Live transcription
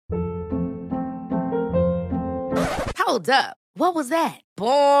Hold up. What was that?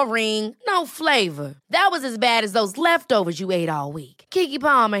 Boring. No flavor. That was as bad as those leftovers you ate all week. Keke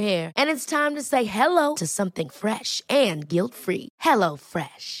Palmer here. And it's time to say hello to something fresh and guilt-free. Hello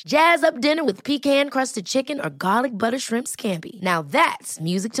Fresh. Jazz up dinner with pecan-crusted chicken or garlic butter shrimp scampi. Now that's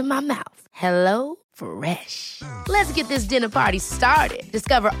music to my mouth. Hello Fresh. Let's get this dinner party started.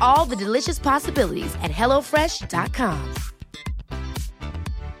 Discover all the delicious possibilities at hellofresh.com.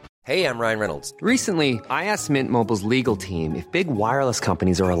 Hey, I'm Ryan Reynolds. Recently, I asked Mint Mobile's legal team if big wireless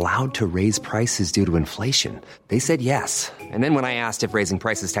companies are allowed to raise prices due to inflation. They said yes. And then when I asked if raising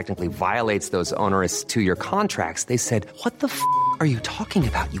prices technically violates those onerous two-year contracts, they said, "What the f*** are you talking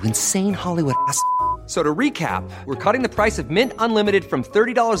about, you insane Hollywood ass f- So to recap, we're cutting the price of Mint Unlimited from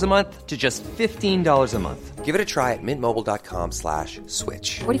 $30 a month to just $15 a month. Give it a try at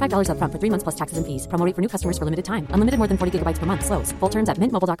mintmobile.com/switch. $45 up front for 3 months plus taxes and fees. Promo rate for new customers for limited time. Unlimited more than 40 gigabytes per month. Slows full terms at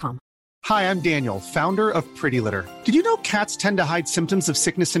mintmobile.com. Hi, I'm Daniel, founder of Pretty Litter. Did you know cats tend to hide symptoms of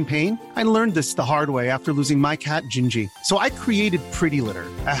sickness and pain? I learned this the hard way after losing my cat, Gingy. So I created Pretty Litter,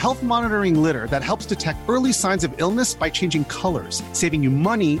 a health monitoring litter that helps detect early signs of illness by changing colors, saving you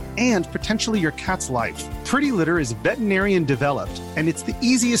money and potentially your cat's life. Pretty Litter is veterinarian developed, and it's the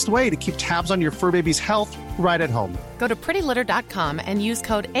easiest way to keep tabs on your fur baby's health right at home. Go to prettylitter.com and use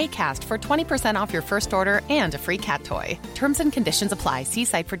code ACAST for 20% off your first order and a free cat toy. Terms and conditions apply. See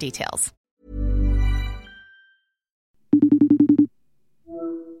site for details.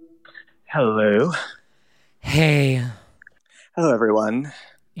 Hello. Hey. Hello, everyone.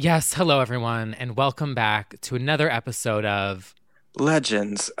 Yes, hello, everyone, and welcome back to another episode of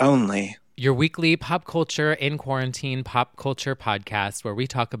Legends Only, your weekly pop culture in quarantine pop culture podcast where we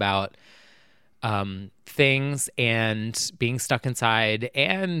talk about things and being stuck inside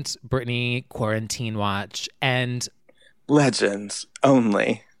and Britney quarantine watch and Legends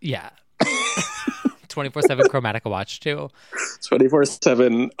Only. Yeah. 24/7 Chromatica watch too.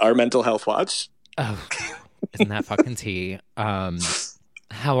 24/7 our mental health watch. Oh, isn't that fucking tea?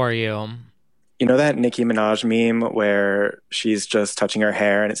 How are you? You know that Nicki Minaj meme where she's just touching her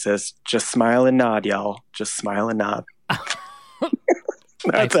hair and it says, "Just smile and nod, y'all. Just smile and nod."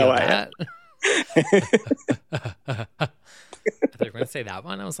 That's how I am. I thought you were going to say that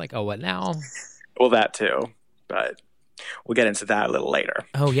one. I was like, oh, what now? Well, that too. But we'll get into that a little later.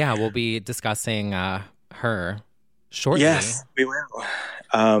 Oh, yeah. We'll be discussing her shortly. Yes, we will.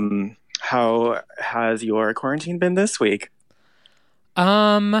 How has your quarantine been this week?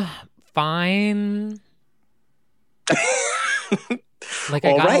 Fine. Like,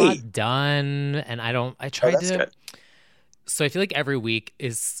 I got a lot done, and I tried to. Good. So I feel like every week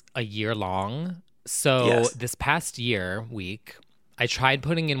is a year long. So this past week, I tried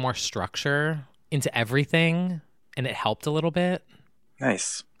putting in more structure into everything, and it helped a little bit.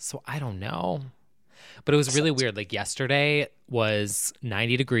 Nice. So I don't know. But it was really weird. Like yesterday was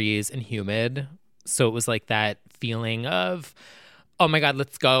 90 degrees and humid. So it was like that feeling of, oh my God,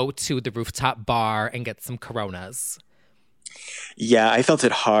 let's go to the rooftop bar and get some Coronas. Yeah, I felt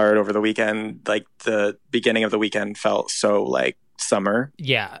it hard over the weekend. Like the beginning of the weekend felt so like summer.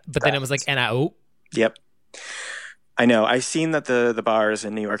 Yeah, but then it was like, and out. Yep. I know. I've seen that the bars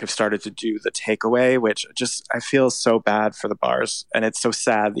in New York have started to do the takeaway, which just I feel so bad for the bars. And it's so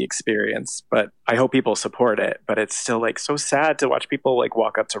sad, the experience. But I hope people support it. But it's still like so sad to watch people like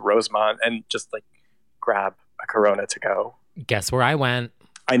walk up to Rosemont and just like grab a Corona to go. Guess where I went?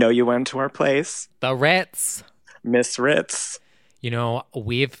 I know you went to our place. The Ritz. Miss Ritz. You know,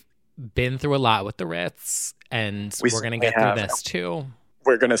 we've been through a lot with the Ritz, and we're going to get through this too.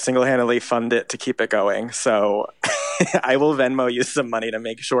 We're going to single-handedly fund it to keep it going. So I will Venmo you some money to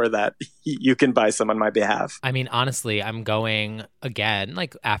make sure that you can buy some on my behalf. I mean, honestly, I'm going again.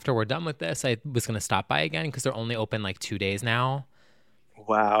 Like, after we're done with this, I was going to stop by again because they're only open like 2 days now.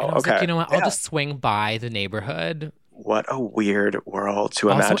 Wow. And I was like, you know what? I'll just swing by the neighborhood. What a weird world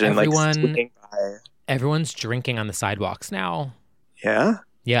to also, imagine. Everyone's drinking on the sidewalks now. Yeah?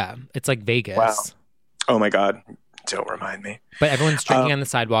 Yeah. It's like Vegas. Wow. Oh my God. Don't remind me. But everyone's drinking on the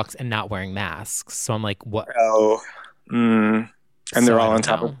sidewalks and not wearing masks. So I'm like, what? Oh. And they're all on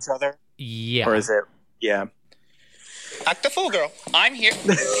top of each other? Yeah. Or is it? Yeah. Act the fool, girl. I'm here. Act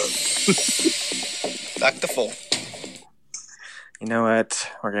the fool. You know what?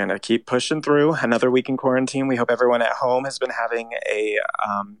 We're going to keep pushing through another week in quarantine. We hope everyone at home has been having a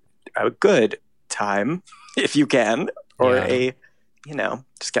good time, if you can, or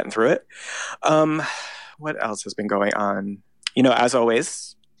just getting through it. What else has been going on? You know, as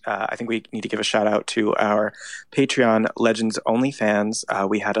always, I think we need to give a shout out to our Patreon Legends Only fans.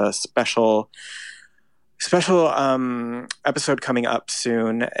 We had a special episode coming up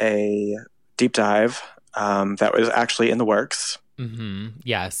soon, a deep dive that was actually in the works.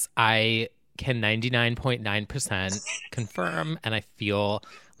 Yes, I can 99.9% confirm, and I feel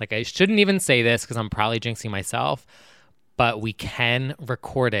like I shouldn't even say this because I'm probably jinxing myself, but we can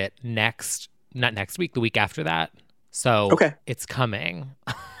record it not next week, the week after that. So It's coming.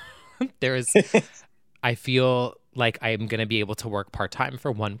 I feel like I'm going to be able to work part-time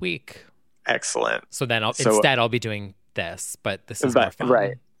for 1 week. Excellent. So then I'll be doing this, but this is more fun.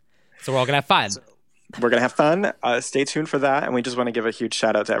 Right. So we're all going to have fun. We're going to have fun. Stay tuned for that. And we just want to give a huge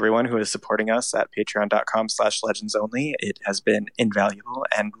shout out to everyone who is supporting us at patreon.com/legendsonly. It has been invaluable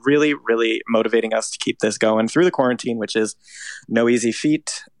and really, really motivating us to keep this going through the quarantine, which is no easy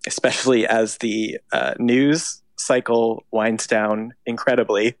feat, especially as the news cycle winds down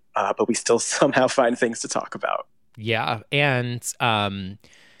incredibly. But we still somehow find things to talk about. Yeah. And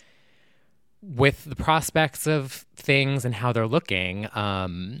with the prospects of things and how they're looking,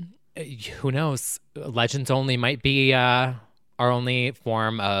 who knows? Legends Only might be our only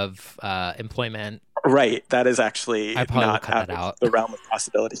form of employment. Right. That is actually I probably not cut that out. The realm of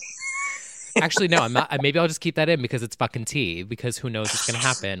possibility. Actually, no, I'm not. Maybe I'll just keep that in because it's fucking tea. Because who knows what's going to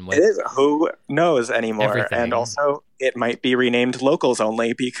happen with it is. Who knows anymore? Everything. And also, it might be renamed Locals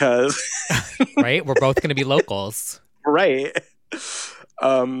Only because... right? We're both going to be locals. Right.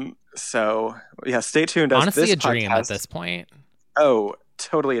 So, yeah, stay tuned. Honestly, this a dream podcast, at this point. Oh,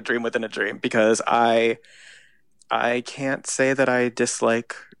 totally a dream within a dream, because I can't say that I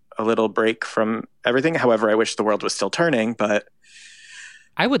dislike a little break from everything. However, I wish the world was still turning, but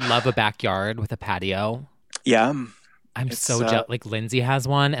I would love a backyard with a patio. Yeah. I'm so jealous. Like Lindsay has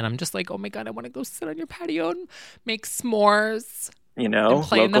one, and I'm just like, oh my God, I want to go sit on your patio and make s'mores. You know, and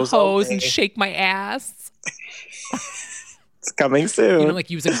play in the hose and shake my ass. It's coming soon. You know, like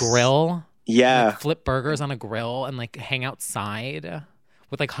use a grill. Yeah. Like flip burgers on a grill and like hang outside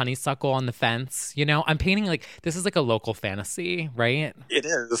with like honeysuckle on the fence. You know, I'm painting like this is like a local fantasy, right? It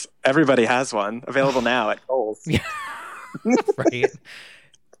is. Everybody has one available now at Kohl's. Yeah. Right.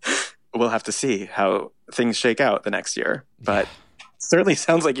 We'll have to see how things shake out the next year. But certainly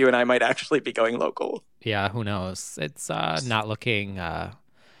sounds like you and I might actually be going local. Yeah, who knows? It's not looking I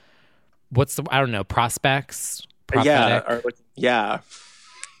don't know, prospects? Prophetic? Yeah.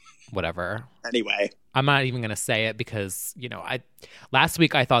 Whatever. Anyway. I'm not even going to say it because, you know, last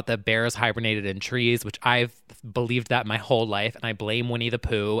week I thought that bears hibernated in trees, which I've believed that my whole life, and I blame Winnie the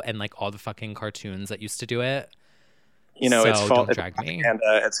Pooh and like all the fucking cartoons that used to do it. You know, so it's false. Don't drag me. And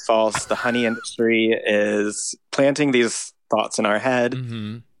it's false. The honey industry is planting these thoughts in our head.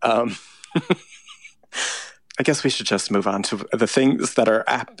 Mm-hmm. I guess we should just move on to the things that are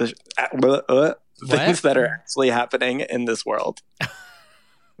things that are actually happening in this world.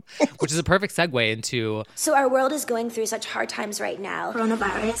 Which is a perfect segue into... So our world is going through such hard times right now.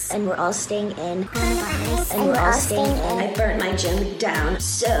 Coronavirus. And we're all staying in. Coronavirus. And we're all staying in. I burnt my gym down.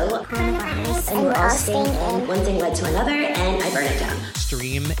 So... Coronavirus. And we're all staying in. One thing led to another, and I burned it down.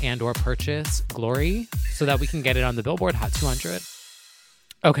 Stream and or purchase Glory so that we can get it on the Billboard Hot 200.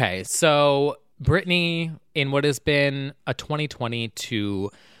 Okay, so Britney, in what has been a 2020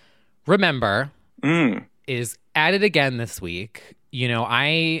 to remember, is at it again this week. You know,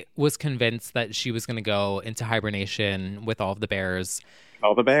 I was convinced that she was going to go into hibernation with all of the bears.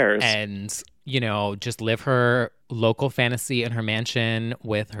 All the bears. And, you know, just live her local fantasy in her mansion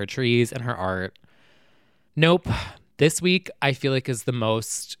with her trees and her art. Nope. This week, I feel like is the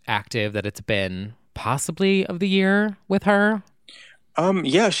most active that it's been possibly of the year with her.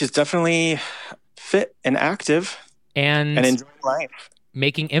 Yeah, she's definitely fit and active. And enjoying life.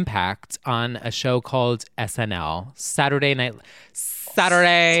 Making impact on a show called SNL, Saturday Night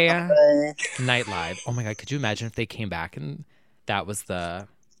Live. Oh my God, could you imagine if they came back and that was the...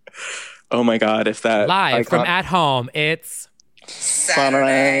 Oh my God, if that... Live from at home, it's...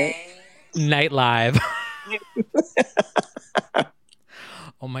 Saturday Night Live.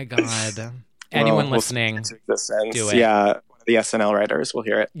 Oh my God. Anyone listening, do it. Yeah, the SNL writers will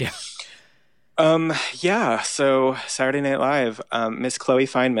hear it. Yeah. So Saturday Night Live, Miss Chloe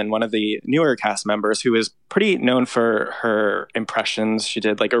Fineman, one of the newer cast members who is pretty known for her impressions. She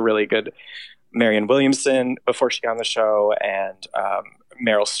did like a really good Marianne Williamson before she got on the show, and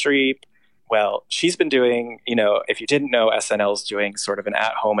Meryl Streep. Well, she's been doing, you know, if you didn't know, SNL's doing sort of an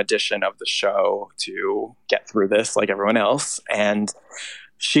at-home edition of the show to get through this like everyone else. And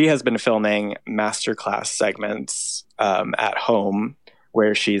she has been filming masterclass segments at home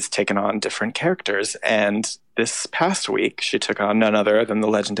where she's taken on different characters. And this past week, she took on none other than the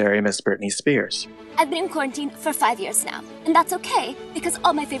legendary Miss Britney Spears. I've been in quarantine for 5 years now, and that's okay, because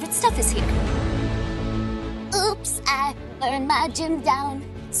all my favorite stuff is here. Oops, I burned my gym down.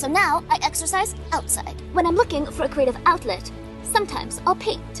 So now I exercise outside. When I'm looking for a creative outlet, sometimes I'll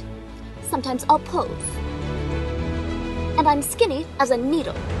paint. Sometimes I'll pose. And I'm skinny as a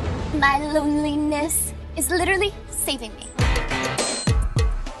needle. My loneliness is literally saving me.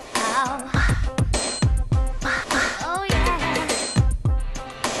 Ow. Oh yeah.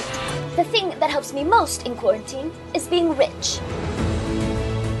 The thing that helps me most in quarantine is being rich.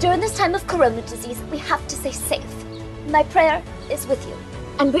 During this time of corona disease, we have to stay safe. My prayer is with you.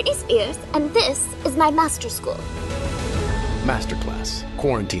 I'm Britney Spears, and this is my master school. Masterclass,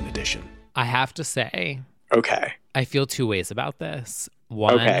 Quarantine Edition. I have to say, okay, I feel two ways about this.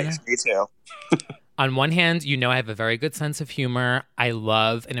 One, okay, me too. On one hand, you know I have a very good sense of humor. I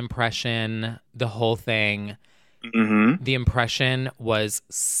love an impression, the whole thing. Mm-hmm. The impression was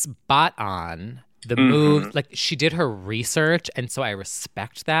spot on. The move, like she did her research, and so I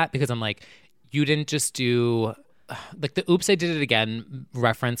respect that because I'm like, you didn't just do, like the oops, I did it again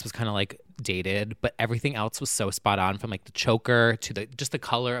reference was kind of like dated, but everything else was so spot on, from like the choker to the just the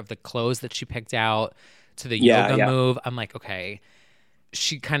color of the clothes that she picked out to the yoga move. I'm like, okay,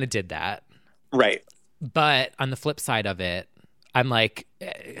 she kind of did that. Right. But on the flip side of it, I'm like,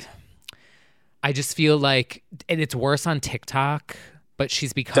 I just feel like, and it's worse on TikTok, but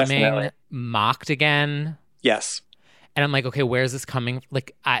she's becoming mocked again. Yes. And I'm like, okay, where's this coming?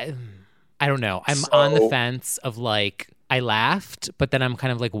 Like, I don't know. I'm on the fence of like, I laughed, but then I'm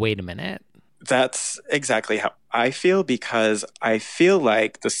kind of like, wait a minute. That's exactly how I feel, because I feel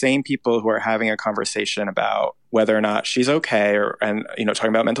like the same people who are having a conversation about whether or not she's okay, and talking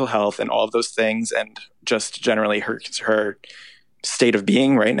about mental health and all of those things, and just generally her state of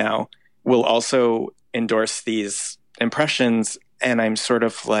being right now, will also endorse these impressions. And I'm sort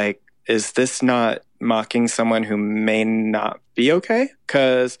of like, is this not mocking someone who may not be okay?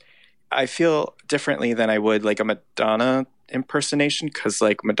 Because I feel differently than I would like a Madonna impersonation, because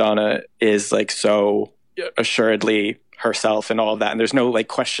like Madonna is like so assuredly herself and all of that, and there's no like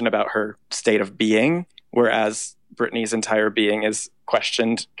question about her state of being, whereas Britney's entire being is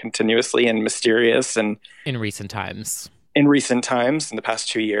questioned continuously and mysterious, and in recent times in the past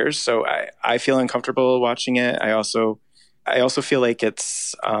 2 years. So I feel uncomfortable watching it. I also feel like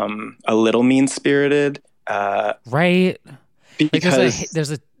it's a little mean-spirited, right? Because like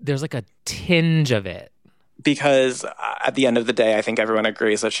there's like a tinge of it. Because at the end of the day, I think everyone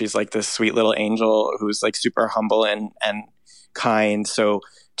agrees that she's like this sweet little angel who's like super humble and kind. So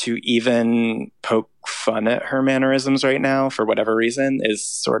to even poke fun at her mannerisms right now for whatever reason is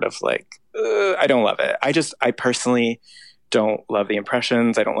sort of like, I don't love it. I personally don't love the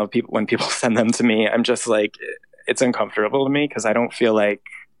impressions. I don't love when people send them to me. I'm just like, it's uncomfortable to me because I don't feel like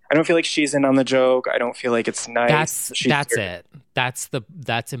she's in on the joke. I don't feel like it's nice. That's it.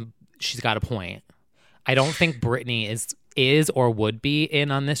 She's got a point. I don't think Britney is or would be in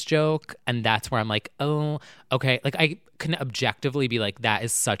on this joke, and that's where I'm like, oh, okay. Like I can objectively be like, that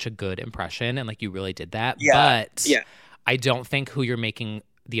is such a good impression, and like you really did that. Yeah. But I don't think who you're making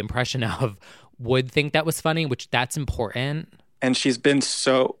the impression of would think that was funny, which that's important. And she's been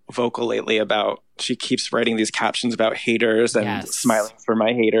so vocal lately about, she keeps writing these captions about haters and smiling for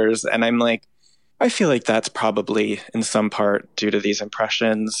my haters. And I'm like, I feel like that's probably in some part due to these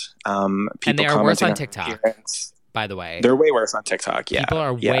impressions. And they are worse on TikTok, by the way. They're way worse on TikTok, yeah. People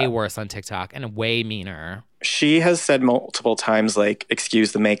are way worse on TikTok and way meaner. She has said multiple times, like,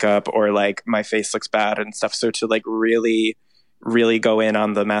 excuse the makeup, or like, my face looks bad and stuff. So to like really, really go in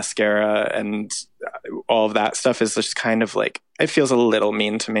on the mascara and all of that stuff is just kind of like, it feels a little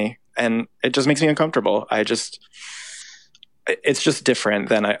mean to me. And it just makes me uncomfortable. It's just different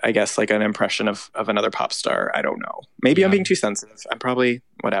than I guess like an impression of another pop star. I don't know. Maybe I'm being too sensitive. I'm probably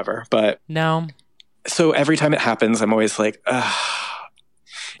whatever, but no. So every time it happens, I'm always like,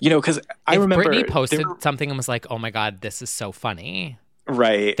 because I remember Britney posted something and was like, oh my God, this is so funny.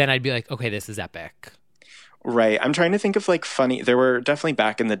 Right. Then I'd be like, okay, this is epic. Right. I'm trying to think of like funny. There were definitely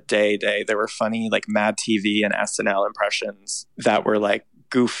back in the day, there were funny like Mad TV and SNL impressions that were like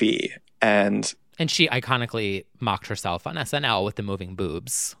goofy. And she iconically mocked herself on SNL with the moving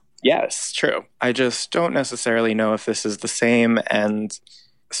boobs. Yes, true. I just don't necessarily know if this is the same. And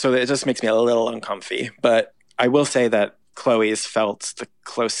so it just makes me a little uncomfy. But I will say that Chloe's felt the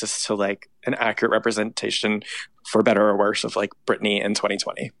closest to like an accurate representation, for better or worse, of like Britney in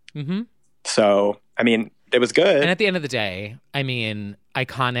 2020. Mm-hmm. So, I mean, it was good. And at the end of the day, I mean,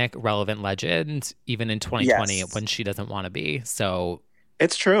 iconic, relevant legend, even in 2020 when she doesn't want to be. So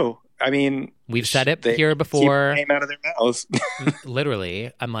it's true. I mean, we've said it here before. Keep her name out of their mouths.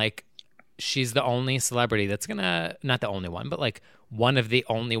 Literally, I'm like, she's the only celebrity that's gonna, not the only one, but like one of the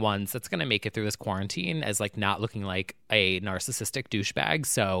only ones that's gonna make it through this quarantine as like not looking like a narcissistic douchebag.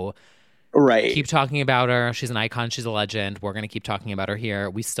 So right, keep talking about her. She's an icon. She's a legend. We're gonna keep talking about her here.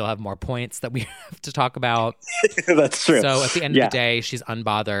 We still have more points that we have to talk about. That's true. So at the end of the day, she's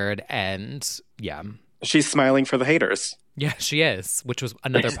unbothered, and yeah, she's smiling for the haters. Yeah, she is, which was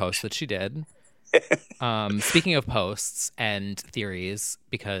another post that she did. Speaking of posts and theories,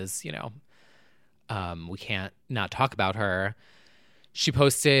 because, you know, we can't not talk about her. She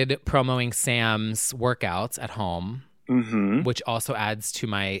posted promoting Sam's workouts at home, which also adds to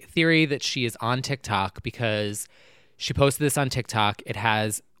my theory that she is on TikTok, because she posted this on TikTok. It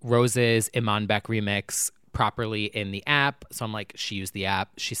has Rose's Iman Beck remix properly in the app. So I'm like, she used the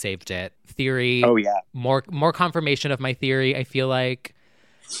app. She saved it. Theory. Oh, yeah. More confirmation of my theory, I feel like.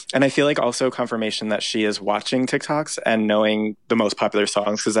 And I feel like also confirmation that she is watching TikToks and knowing the most popular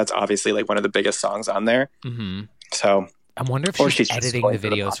songs, because that's obviously like one of the biggest songs on there. So I wonder if she's editing the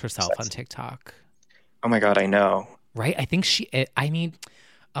videos herself on TikTok. Oh my God, I know. Right? I think I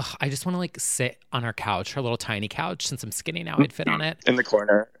just want to like sit on her couch, her little tiny couch, since I'm skinny now, I'd fit on it. In the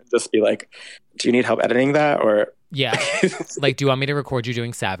corner. Just be like, do you need help editing that? Or yeah. Like, do you want me to record you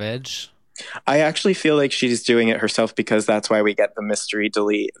doing Savage? I actually feel like she's doing it herself, because that's why we get the mystery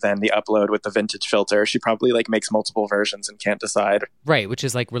delete, then the upload with the vintage filter. She probably like makes multiple versions and can't decide. Right, which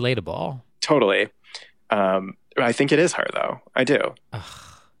is like relatable. Totally. I think it is her though. I do.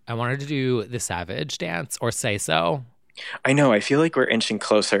 I want her to do the Savage dance or Say So. I know. I feel like we're inching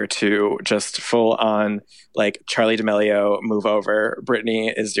closer to just full on like Charli D'Amelio move over.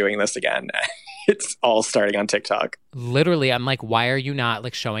 Britney is doing this again. It's all starting on TikTok. Literally, I'm like, why are you not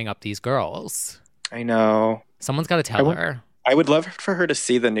like showing up these girls? I know. Someone's got to tell her. I would love for her to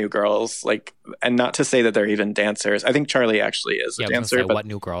see the new girls, like, and not to say that they're even dancers. I think Charli actually is a dancer. But what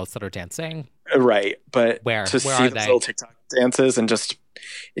new girls that are dancing? Right, but where see are those they? little TikTok dances, and just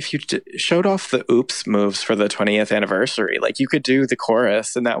if you showed off the oops moves for the 20th anniversary, like you could do the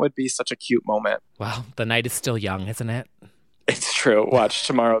chorus, and that would be such a cute moment. Wow, the night is still young, isn't it? It's true. Watch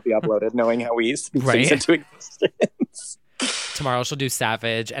tomorrow be uploaded, knowing how we speak Right? things into existence. Tomorrow she'll do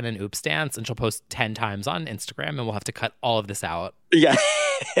Savage and an oops dance, and she'll post 10 times on Instagram, and we'll have to cut all of this out. Yeah,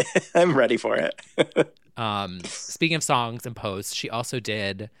 I'm ready for it. Speaking of songs and posts, she also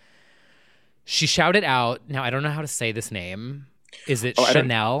she shouted out, now I don't know how to say this name. Is it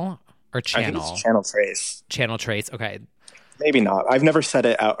Chanel or Channel? I think it's Channel Trace. Channel Trace, okay. Maybe not. I've never said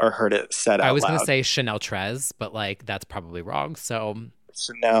it out or heard it said out loud. I was going to say Chanel Trez, but like that's probably wrong. So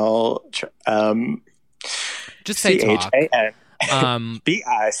Chanel, just say CHAN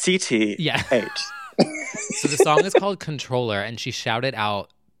BICTH. Yeah. So the song is called Controller, and she shouted out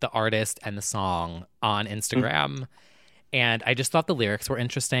the artist and the song on Instagram. And I just thought the lyrics were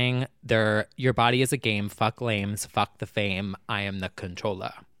interesting. They're, your body is a game, fuck lames, fuck the fame, I am the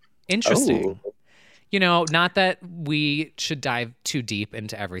controller. Interesting. Oh. You know, not that we should dive too deep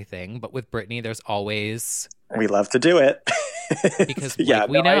into everything, but with Britney, there's always... We love to do it. Because we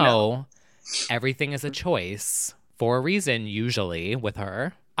know everything is a choice for a reason, usually, with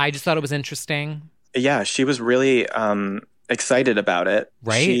her. I just thought it was interesting. Yeah, she was really excited about it.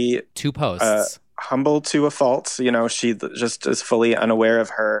 Right? 2 posts. Humble to a fault. You know, she just is fully unaware of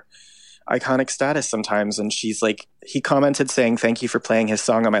her iconic status sometimes. And she's like, he commented saying, "Thank you for playing his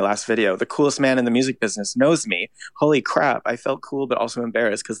song on my last video. The coolest man in the music business knows me. Holy crap. I felt cool, but also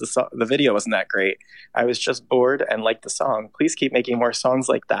embarrassed because the video wasn't that great. I was just bored and liked the song. Please keep making more songs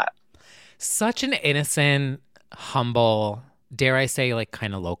like that." Such an innocent, humble, dare I say, like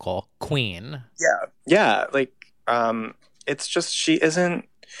kind of local queen. Yeah. Like, it's just, she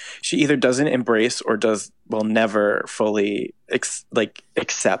either doesn't embrace or will never fully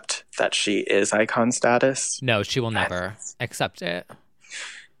accept that she is icon status. No, she will never accept it.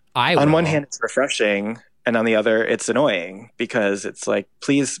 On one hand, it's refreshing, and on the other, it's annoying, because it's like,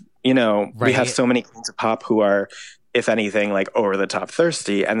 please, you know, we have so many queens of pop who are, if anything, like over the top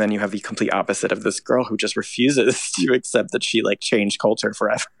thirsty, and then you have the complete opposite of this girl who just refuses to accept that she like changed culture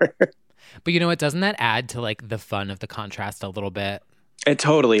forever. But you know what? Doesn't that add to like the fun of the contrast a little bit? It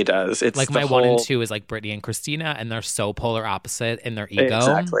totally does. It's like my 1 and 2 is like Britney and Christina, and they're so polar opposite in their ego.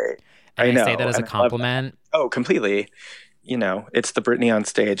 Exactly. And I know. say that as a compliment. Oh, completely. You know, it's the Britney on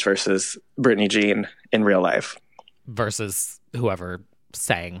stage versus Britney Jean in real life. Versus whoever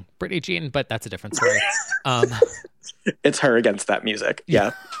sang Britney Jean, but that's a different story. It's her against that music.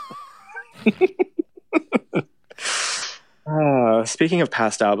 Yeah. Speaking of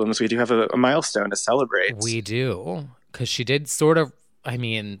past albums, we do have a milestone to celebrate. We do. Because she did sort of, I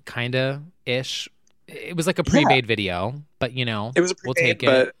mean, kind of ish. It was like a pre-made video, but you know, it was we'll take it.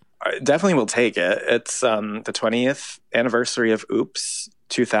 But I definitely will take it. It's the 20th anniversary of Oops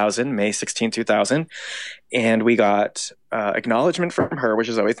 2000, May 16, 2000. And we got acknowledgement from her, which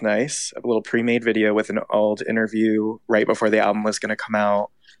is always nice. A little pre-made video with an old interview right before the album was going to come out.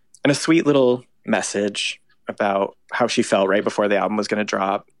 And a sweet little message about how she felt right before the album was going to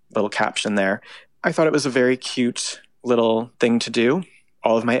drop. Little caption there. I thought it was a very cute little thing to do.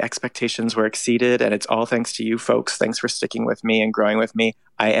 All of my expectations were exceeded, and it's all thanks to you folks. Thanks for sticking with me and growing with me.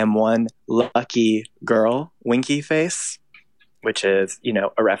 I am one lucky girl, winky face, which is, you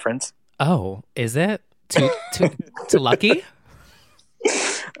know, a reference. Oh, is it? To Lucky?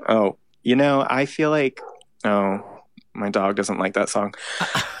 Oh, you know, I feel like, my dog doesn't like that song.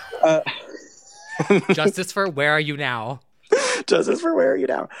 Justice for Where Are You Now? Justice for Where Are You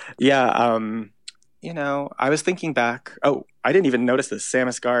Now? Yeah, you know, I was thinking back. Oh, I didn't even notice this. Sam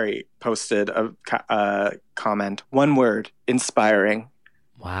Asghari posted a comment. One word, inspiring.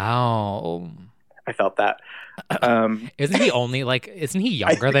 Wow. I felt that. Isn't he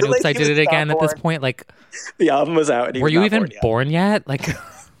younger than Oops, I Did It Again at this point? Like, the album was out. And were you even born yet? Like,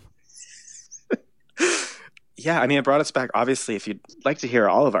 yeah, I mean, it brought us back. Obviously, if you'd like to hear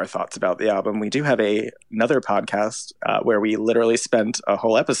all of our thoughts about the album, we do have another podcast where we literally spent a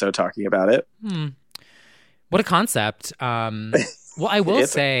whole episode talking about it. What a concept. Well, I will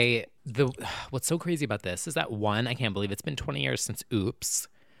say what's so crazy about this is that, one, I can't believe it's been 20 years since Oops.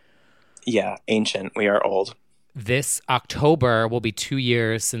 Yeah, ancient. We are old. This October will be 2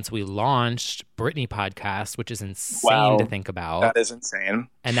 years since we launched Britney Podcast, which is insane to think about. That is insane.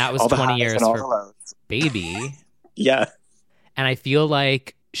 And that was 20 years for Baby. Yeah. And I feel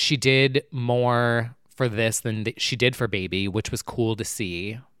like she did more for this than she did for Baby, which was cool to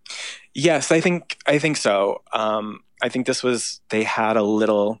see. Yes, I think so. I think they had a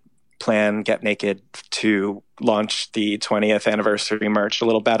little plan, Get Naked, to launch the 20th anniversary merch a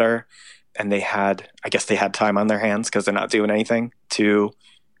little better. And they had time on their hands because they're not doing anything to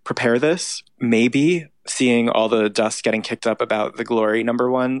prepare this. Maybe seeing all the dust getting kicked up about the Glory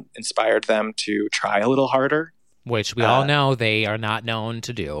 #1 inspired them to try a little harder. Which we all know they are not known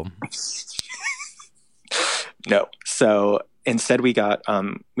to do. No. So instead we get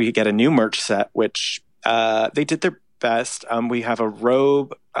a new merch set, which they did their best. We have a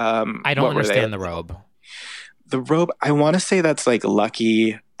robe. I don't understand the robe. The robe, I want to say that's like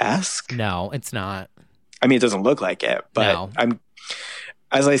Lucky-esque. No, it's not. I mean, it doesn't look like it, but no.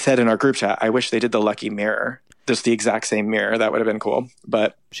 As I said in our group chat, I wish they did the Lucky mirror. Just the exact same mirror. That would have been cool.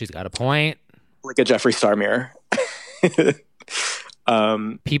 But she's got a point. Like a Jeffree Star mirror.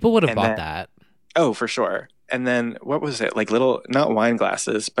 People would have bought that. Oh, for sure. And then what was it? Like little, not wine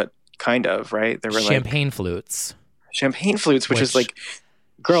glasses, but kind of, right? There were champagne flutes. Champagne flutes, which is like,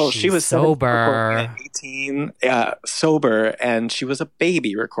 girl, she was sober. 18, sober, and she was a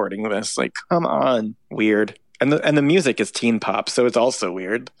baby recording this. Like, come on, weird. And the music is teen pop, so it's also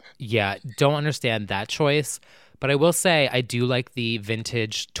weird. Yeah, don't understand that choice. But I will say I do like the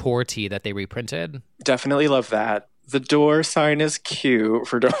vintage tour tee that they reprinted. Definitely love that. The door sign is cute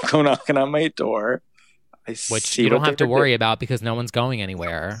for Don't Go Knocking on My Door. Which you don't have to worry about because no one's going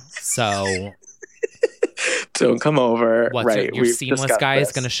anywhere. So don't come over. Right. Your seamless guy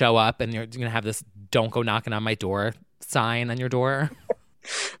is going to show up and you're going to have this "Don't Go Knocking on My Door" sign on your door.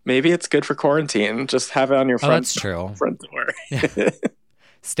 Maybe it's good for quarantine. Just have it on your front door. Yeah.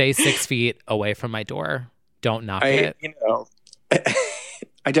 Stay 6 feet away from my door. Don't knock it. You know,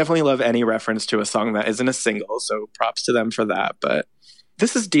 I definitely love any reference to a song that isn't a single, so props to them for that. But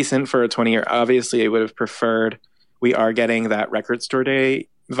this is decent for a 20-year. Obviously, I would have preferred. We are getting that Record Store Day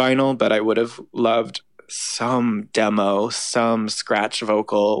vinyl, but I would have loved some demo, some scratch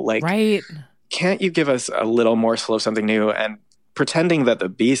vocal. Like, right? Can't you give us a little morsel of something new? And pretending that the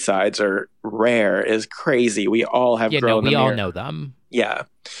B-sides are rare is crazy. We all have grown. We all know them. Yeah.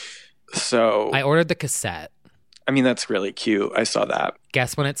 So I ordered the cassette. I mean, that's really cute. I saw that.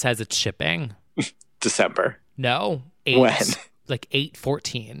 Guess when it says it's shipping? December. No. When? Like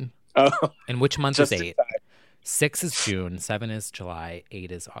 8/14. Oh. And which month is 8? 6 is June, 7 is July,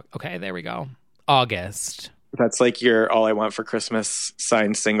 8 is August. Okay, there we go. August. That's like your All I Want for Christmas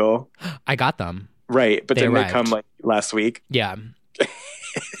signed single. I got them. Right, but then arrived. they come like last week. Yeah.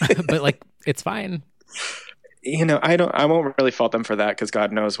 But like, it's fine. You know, I won't really fault them for that because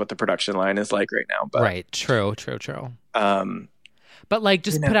God knows what the production line is like right now. But, right. True. But like,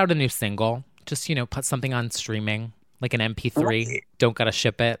 just put out a new single. Just, put something on streaming, like an MP3. Right. Don't gotta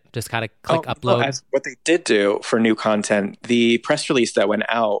ship it. Just gotta click upload. What they did do for new content, the press release that went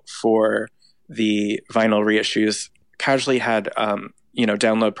out for the vinyl reissues casually had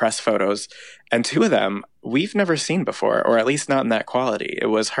download press photos. And 2 of them we've never seen before, or at least not in that quality. It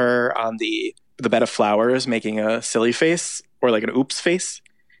was her on the bed of flowers making a silly face or like an oops face.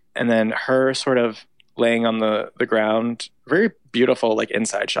 And then her sort of laying on the ground. Very beautiful, like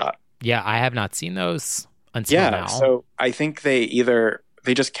inside shot. Yeah, I have not seen those until now. So I think they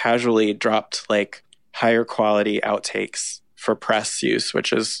just casually dropped like higher quality outtakes for press use,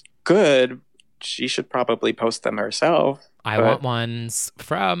 which is good. She should probably post them herself. I want ones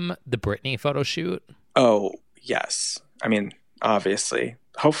from the Britney photo shoot. Oh, yes. I mean, obviously.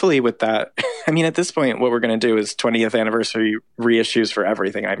 Hopefully with that, I mean, at this point, what we're going to do is 20th anniversary reissues for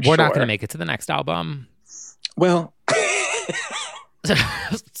everything, I'm sure. We're not going to make it to the next album. Well.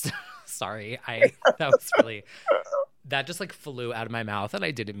 Sorry. That just like flew out of my mouth and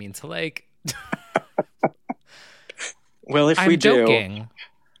I didn't mean to like. Well, if we do. I'm joking.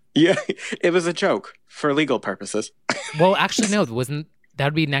 Yeah, it was a joke for legal purposes. Well, actually, no, that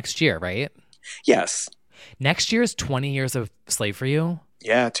would be next year, right? Yes. Next year is 20 years of Slave for You?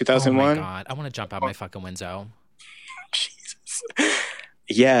 Yeah, 2001. Oh my God. I want to jump out my fucking window. Jesus.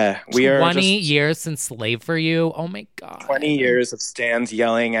 Yeah, we are 20 years since Slave for You. Oh my God. 20 years of stands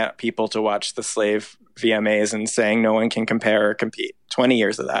yelling at people to watch the Slave VMAs and saying no one can compare or compete. 20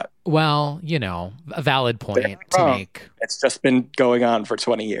 years of that. Well, a valid point to make. It's just been going on for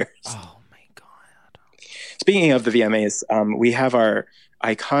 20 years. Oh my God. Speaking of the VMAs, we have our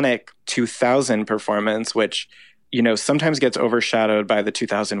iconic 2000 performance, which, sometimes gets overshadowed by the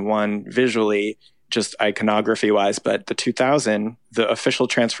 2001 visually, just iconography wise, but the 2000, the official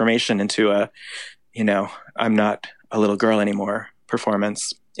transformation into a, I'm not a little girl anymore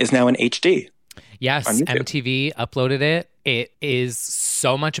performance is now in HD. Yes, MTV uploaded it. It is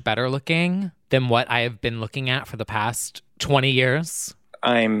so much better looking than what I have been looking at for the past 20 years.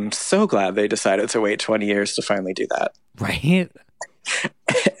 I'm so glad they decided to wait 20 years to finally do that. Right?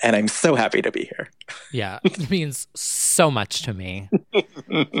 And I'm so happy to be here. Yeah, it means so much to me.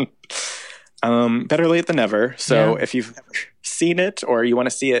 Better late than never. So if you've never seen it or you want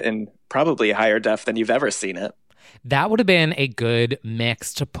to see it in probably higher def than you've ever seen it. That would have been a good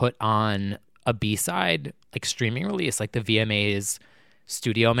mix to put on a B-side, like streaming release, like the VMAs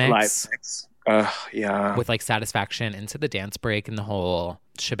studio mix. Live mix. Yeah. With like Satisfaction, Into the Dance Break, and the whole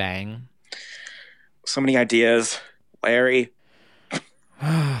shebang. So many ideas. Larry.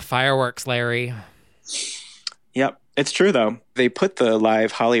 Fireworks, Larry. Yep. It's true, though. They put the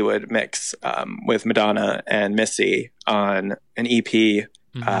live Hollywood mix with Madonna and Missy on an EP in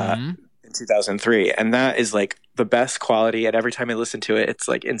 2003. And that is like the best quality. And every time I listen to it, it's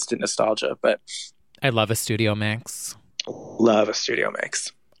like instant nostalgia. But I love a studio mix. Love a studio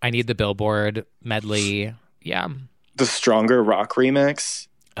mix. I need the Billboard medley. Yeah. The stronger rock remix.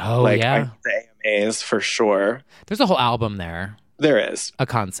 Oh, yeah. The AMAs for sure. There's a whole album there. There is. A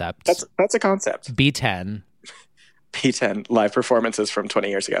concept. That's a concept. B10. P10 live performances from 20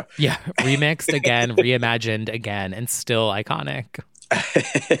 years ago. Yeah, remixed again, reimagined again, and still iconic.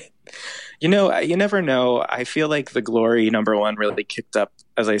 You never know. I feel like the Glory #1 really kicked up,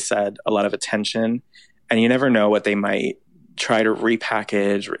 as I said, a lot of attention. And you never know what they might try to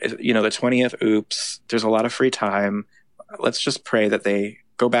repackage. The 20th Oops, there's a lot of free time. Let's just pray that they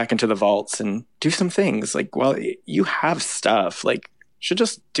go back into the vaults and do some things. Like, well, you have stuff. Like, should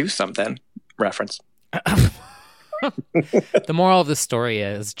just do something. Reference. The moral of the story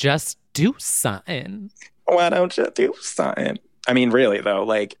is just do something. Why don't you do something? I mean, really, though,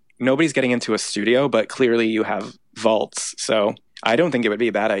 like nobody's getting into a studio, but clearly you have vaults. So I don't think it would be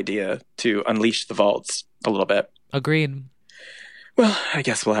a bad idea to unleash the vaults a little bit. Agreed. Well, I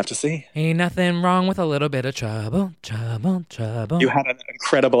guess we'll have to see. Ain't nothing wrong with a little bit of trouble, trouble, trouble. You had an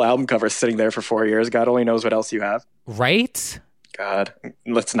incredible album cover sitting there for 4 years. God only knows what else you have. Right? God,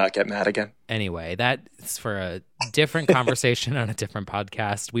 let's not get mad again. Anyway, that's for a different conversation on a different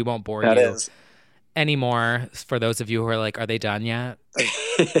podcast. We won't bore you anymore. For those of you who are like, are they done yet?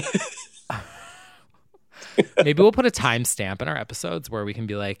 Maybe we'll put a timestamp in our episodes where we can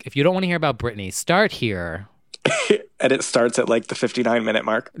be like, if you don't want to hear about Britney, start here. And it starts at like the 59-minute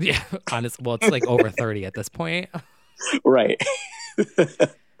mark. Yeah, well, it's like over 30 at this point. Right.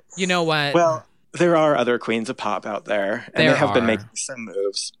 You know what? Well, there are other queens of pop out there, and they have been making some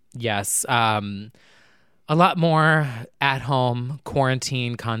moves. Yes. A lot more at-home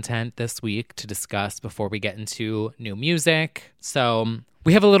quarantine content this week to discuss before we get into new music. So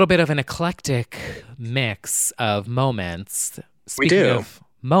we have a little bit of an eclectic mix of moments. Speaking of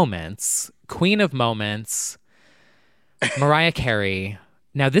moments, Queen of Moments, Mariah Carey.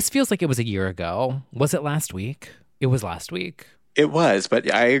 Now, this feels like it was a year ago. Was it last week? It was last week. It was,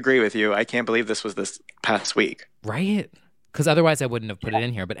 but I agree with you. I can't believe this was this past week. Right? because otherwise I wouldn't have put it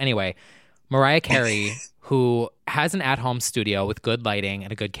in here. But anyway, Mariah Carey, who has an at-home studio with good lighting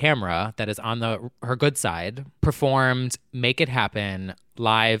and a good camera that is on her good side, performed "Make It Happen"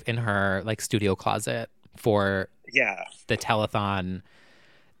 live in her like studio closet for the telethon.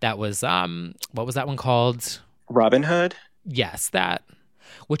 That was what was that one called? Robin Hood. Yes, that.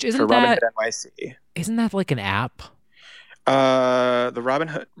 Which isn't for Robin that Hood NYC? Isn't that like an app? The Robin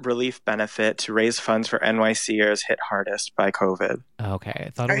Hood relief benefit to raise funds for NYCers hit hardest by COVID. Okay, I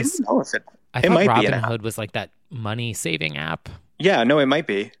thought it was. I don't know if I thought might be Robin an app. Hood was like that money saving app. Yeah, no, it might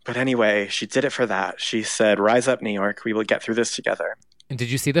be. But anyway, she did it for that. She said, "Rise up, New York. We will get through this together." And did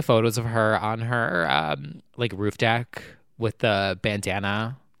you see the photos of her on her like roof deck with the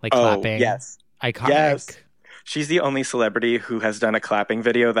bandana, like clapping? Yes. Iconic. Yes. She's the only celebrity who has done a clapping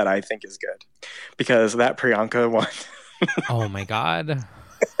video that I think is good. Because that Priyanka one. Oh my God.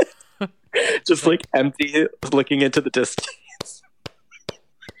 Just like empty, looking into the distance.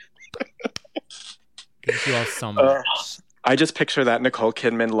 Thank you all so much. I just picture that Nicole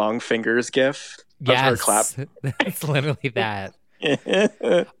Kidman long fingers gif of her clap. It's literally that.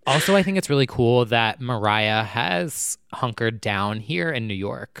 Also, I think it's really cool that Mariah has hunkered down here in New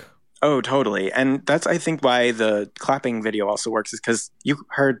York. Oh, totally. And that's, I think, why the clapping video also works, is because you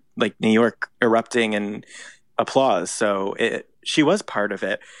heard like New York erupting in applause. So she was part of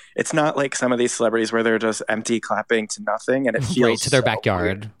it. It's not like some of these celebrities where they're just empty clapping to nothing and it feels right to their so backyard.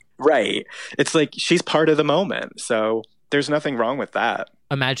 Weird. Right. It's like she's part of the moment. So there's nothing wrong with that.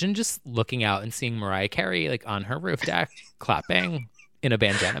 Imagine just looking out and seeing Mariah Carey like on her roof deck clapping in a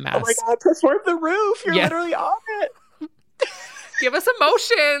bandana mask. Oh my God, perform the roof. You're literally on it. Give us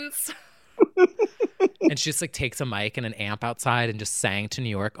emotions. And she just like takes a mic and an amp outside and just sang to New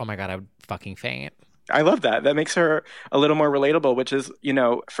York. Oh my God, I would fucking faint. I love that. That makes her a little more relatable, which is, you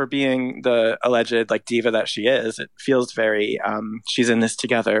know, for being the alleged like diva that she is, it feels very, she's in this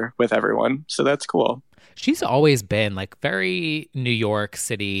together with everyone. So that's cool. She's always been like very New York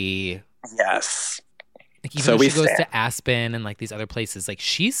City. Yes. Like even when she goes to Aspen and like these other places, like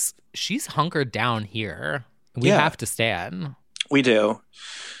she's hunkered down here. We have to stand. We do.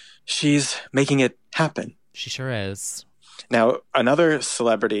 She's making it happen. She sure is. Now, another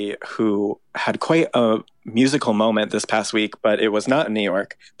celebrity who had quite a musical moment this past week, but it was not in New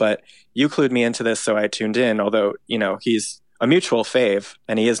York, but you clued me into this, so I tuned in, although, you know, he's a mutual fave,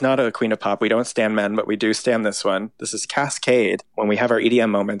 and he is not a queen of pop. We don't stand men, but we do stand this one. This is Cascade. When we have our EDM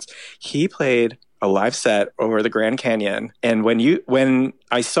moments, he played a live set over the Grand Canyon. And when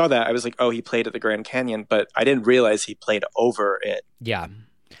I saw that, I was like, oh, he played at the Grand Canyon, but I didn't realize he played over it. Yeah.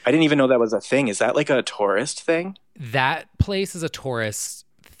 I didn't even know that was a thing. Is that like a tourist thing? That place is a tourist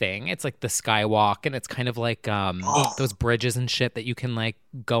thing. It's like the Skywalk, and it's kind of like those bridges and shit that you can like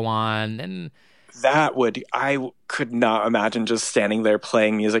go on. And I could not imagine just standing there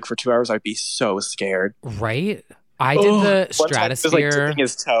playing music for 2 hours. I'd be so scared. Right? I did the Stratosphere. One time he was like dipping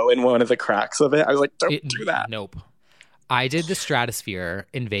his toe in one of the cracks of it. I was like, don't do that. Nope. I did the Stratosphere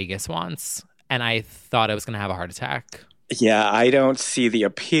in Vegas once, and I thought I was going to have a heart attack. Yeah, I don't see the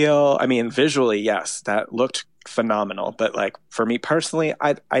appeal. I mean, visually, yes, that looked phenomenal. But like for me personally,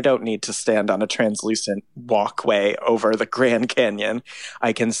 I don't need to stand on a translucent walkway over the Grand Canyon.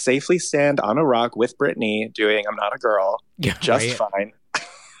 I can safely stand on a rock with Britney doing I'm Not a Girl just fine.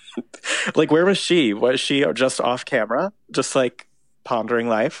 Like, where was she? Was she just off camera? Just like pondering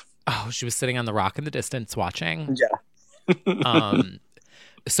life? Oh, she was sitting on the rock in the distance watching. Yeah.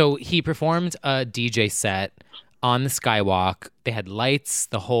 So he performed a DJ set on the Skywalk. They had lights,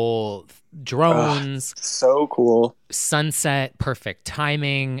 the whole drones. So cool. Sunset, perfect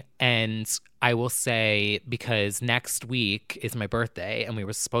timing. And I will say, because next week is my birthday and we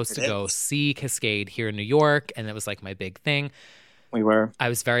were supposed to go see Cascade here in New York, and it was like my big thing. We were.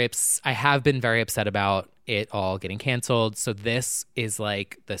 I have been very upset about it all getting canceled. So this is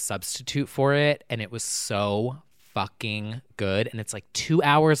like the substitute for it. And it was so fucking good. And it's like 2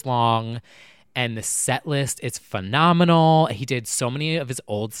 hours long. And the set list is phenomenal. He did so many of his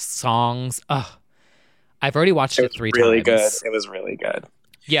old songs. Ugh. I've already watched it 3 times. Really good. It was really good.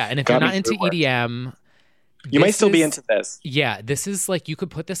 Yeah. And if you're not into EDM, you might still be into this. Yeah. This is like, you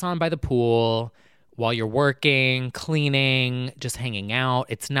could put this on by the pool while you're working, cleaning, just hanging out.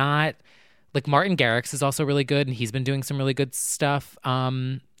 It's not like Martin Garrix is also really good, and he's been doing some really good stuff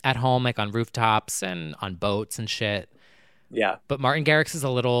at home, like on rooftops and on boats and shit. Yeah. But Martin Garrix is a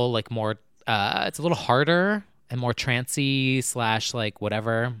little like more, it's a little harder and more trancey / like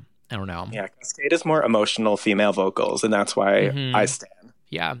whatever. I don't know. Yeah, Cascade is more emotional female vocals, and that's why I stand.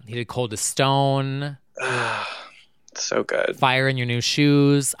 Yeah, he did Cold as Stone. So good. Fire in Your New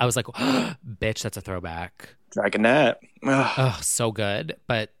Shoes. I was like, bitch, that's a throwback. Dragonette. Ugh. Oh, so good.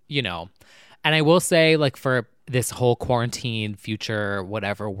 But, and I will say, like, for this whole quarantine, future,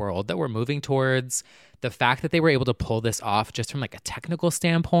 whatever world that we're moving towards, the fact that they were able to pull this off just from like a technical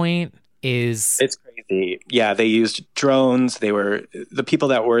standpoint is... It's crazy. Yeah, they used drones. The people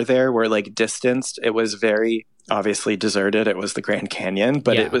that were there were like distanced. It was very obviously deserted. It was the Grand Canyon,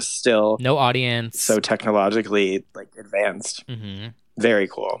 but it was still... No audience. So technologically like advanced. Mm-hmm. Very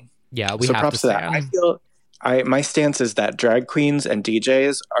cool. Yeah, we so have props to to that. I feel... my stance is that drag queens and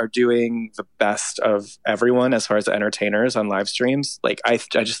DJs are doing the best of everyone as far as entertainers on live streams. Like, I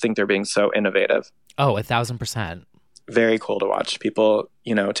just think they're being so innovative. Oh, 1,000%. Very cool to watch people,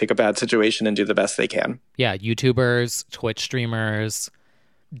 take a bad situation and do the best they can. Yeah, YouTubers, Twitch streamers,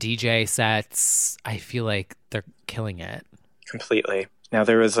 DJ sets. I feel like they're killing it. Completely. Now,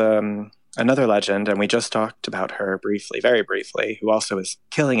 there was another legend, and we just talked about her briefly, very briefly, who also is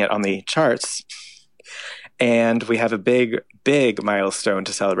killing it on the charts. And we have a big, big milestone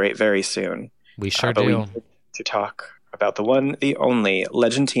to celebrate very soon. We sure do. We need to talk about the one, the only,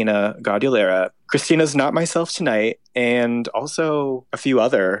 Legendina Gaudulera. Christina's Not Myself Tonight, and also a few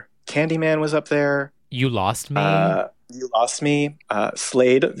other. Candyman was up there. You Lost Me. You Lost Me.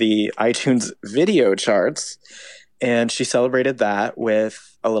 Slayed the iTunes video charts. And she celebrated that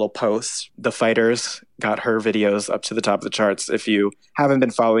with a little post. The Fighters got her videos up to the top of the charts. If you haven't been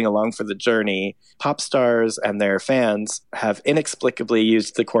following along for the journey, pop stars and their fans have inexplicably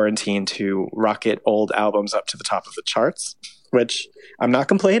used the quarantine to rocket old albums up to the top of the charts, which I'm not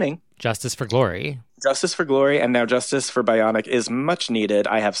complaining. Justice for Glory. Justice for Glory, and now Justice for Bionic is much needed.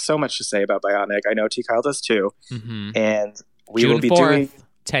 I have so much to say about Bionic. I know T. Kyle does too. Mm-hmm. And we June will be 4th, doing...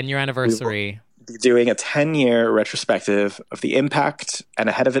 10-year anniversary. Be doing a 10-year retrospective of the impact and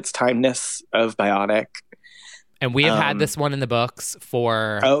ahead of its timeness of Bionic. And we have had this one in the books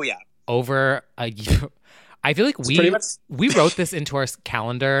for over a year. I feel like we wrote this into our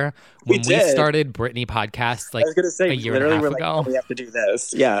calendar when we started Britney podcast like a year and a half ago. Like, we have to do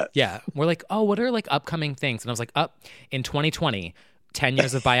this. Yeah. Yeah. We're like, oh, what are like upcoming things? And I was like, in 2020, 10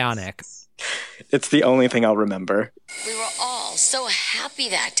 years of Bionic. It's the only thing I'll remember. We were all so happy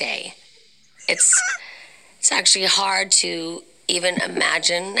that day. It's actually hard to even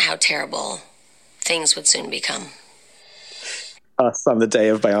imagine how terrible things would soon become. Us on the day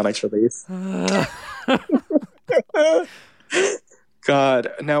of Bionic's release.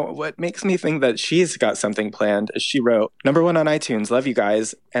 God. Now, what makes me think that she's got something planned is she wrote, #1 on iTunes, love you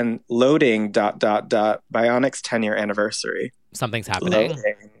guys, and loading ... Bionic's 10-year anniversary. Something's happening.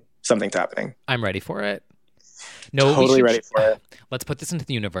 Something's happening. I'm ready for it. No, totally ready for it. Let's put this into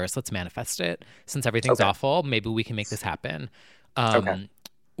the universe. Let's manifest it. Since everything's awful, maybe we can make this happen.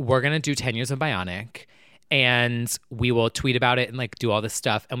 We're going to do 10 years of Bionic, and we will tweet about it and like do all this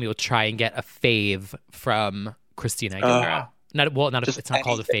stuff, and we will try and get a fave from Christina Aguilera. It's not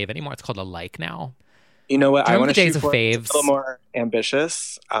called a fave anymore. It's called a like now. You know what? I want to days shoot of for faves. a little more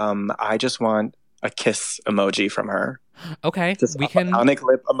ambitious. I just want a kiss emoji from her. Okay. Just a Bionic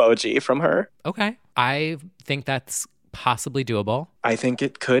lip emoji from her. Okay. I think that's possibly doable. I think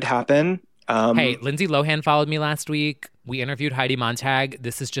it could happen. Hey, Lindsay Lohan followed me last week. We interviewed Heidi Montag.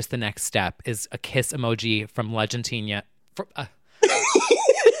 This is just the next step, is a kiss emoji from Legendina.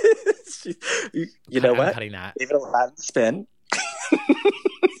 You know what? I'm cutting that. Give it a Latin spin.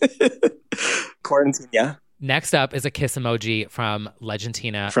 Quarantine. Next up is a kiss emoji from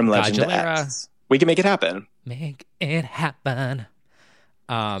Legendina. From Legend X. We can make it happen. Make it happen.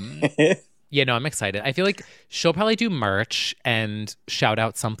 I'm excited. I feel like she'll probably do merch and shout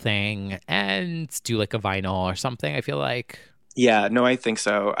out something and do like a vinyl or something, I feel like. Yeah, no, I think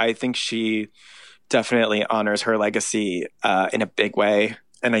so. I think she definitely honors her legacy in a big way.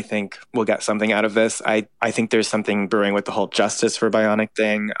 And I think we'll get something out of this. I think there's something brewing with the whole Justice for Bionic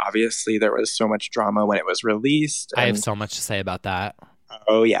thing. Obviously, there was so much drama when it was released. I have so much to say about that.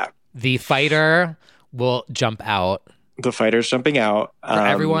 Oh, yeah. The fighter will jump out. The fighter's jumping out. For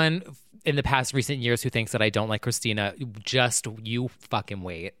everyone in the past recent years who thinks that I don't like Christina, just you fucking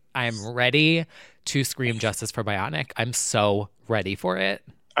wait. I'm ready to scream Justice for Bionic. I'm so ready for it.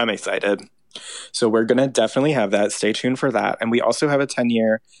 I'm excited. So we're going to definitely have that. Stay tuned for that. And we also have a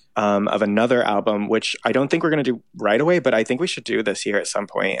 10-year of another album, which I don't think we're going to do right away, but I think we should do this year at some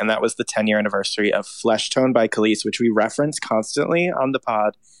point. And that was the 10-year anniversary of Flesh Tone by Khalees, which we reference constantly on the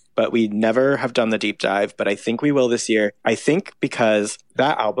pod, but we never have done the deep dive. But I think we will this year. I think because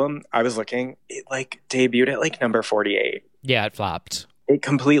that album, I was looking, it like debuted at like number 48. Yeah, it flopped. It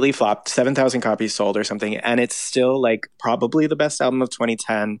completely flopped. 7,000 copies sold or something. And it's still like probably the best album of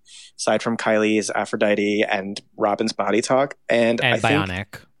 2010, aside from Kylie's Aphrodite and Robin's Body Talk. And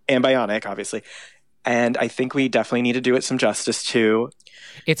Bionic. And Bionic, obviously. And I think we definitely need to do it some justice too.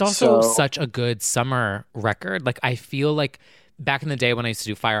 It's also such a good summer record. Like, I feel like back in the day when I used to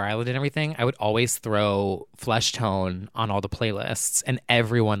do Fire Island and everything, I would always throw Flesh Tone on all the playlists, and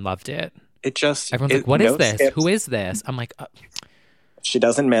everyone loved it. Everyone's like, "What is this? Skips. Who is this?" I'm like, She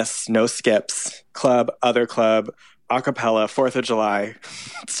doesn't miss. No skips. Club, other club, acapella, 4th of July.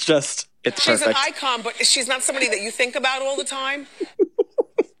 It's perfect. She's an icon, but she's not somebody that you think about all the time.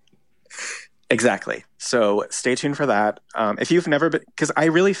 Exactly. So stay tuned for that. If you've never been, because I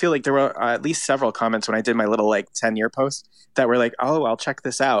really feel like there were at least several comments when I did my little 10-year post that were like, "Oh, I'll check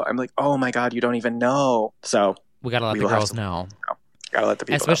this out." I'm like, "Oh my God, you don't even know." So we gotta let the girls know. Gotta let the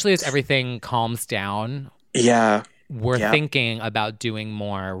people Especially know. as everything calms down. Yeah. We're thinking about doing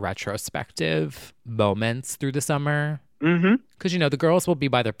more retrospective moments through the summer. Mm-hmm. Because, the girls will be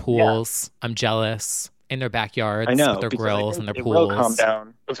by their pools. Yeah. I'm jealous. In their backyards. I know, with their grills and their it pools. Will calm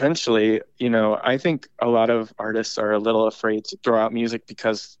down. Eventually, I think a lot of artists are a little afraid to throw out music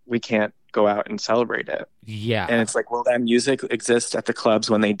because we can't go out and celebrate it. Yeah. And it's like, will that music exist at the clubs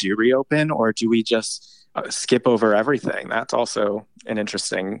when they do reopen? Or do we just skip over everything? That's also an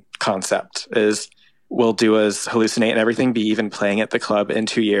interesting concept is... Will Dua's Hallucinate and Everything be even playing at the club in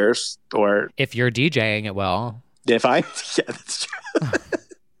 2 years? Or if you're DJing it will. If I? Yeah, that's true.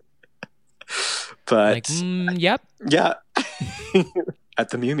 But yep. Yeah.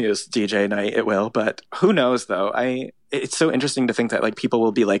 At the Mew Mew's DJ night it will, but who knows though. It's so interesting to think that people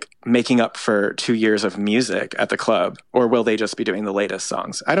will be making up for 2 years of music at the club, or will they just be doing the latest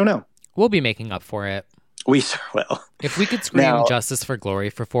songs? I don't know. We'll be making up for it. We sure will. If we could scream Justice for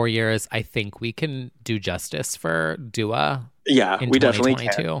Glory for 4 years, I think we can do justice for Dua. Yeah, in we definitely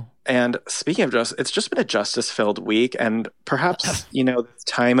 2022. can. And speaking of justice, it's just been a justice-filled week, and perhaps this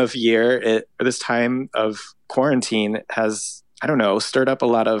time of year, this time of quarantine has, I don't know, stirred up a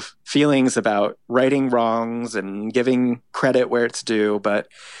lot of feelings about righting wrongs and giving credit where it's due. But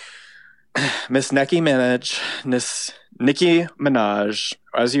Miss Nicki Minaj,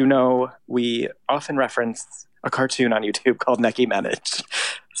 as you know, we often reference a cartoon on YouTube called Nicki Minaj.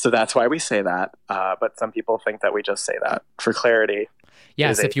 So that's why we say that. But some people think that we just say that for clarity.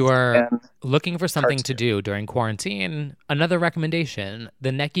 Yes, if you are looking for something to do during quarantine, another recommendation,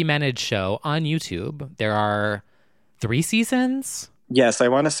 the Nicki Minaj Show on YouTube. There are 3 seasons? Yes, I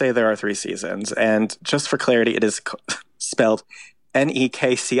want to say there are 3 seasons. And just for clarity, it is spelled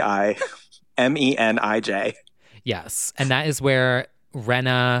Nekci Menij. Yes, and that is where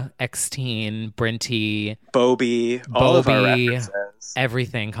Renna, X-Teen, Brinty, Bobby, all of our references.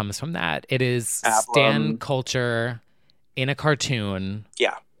 Everything comes from that. It is Ablum. Stan culture in a cartoon.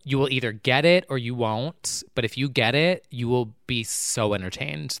 Yeah. You will either get it or you won't. But if you get it, you will be so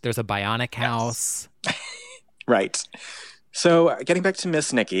entertained. There's a bionic house. Right. So getting back to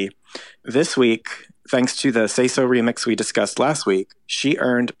Miss Nicki, this week, thanks to the Say So remix we discussed last week, she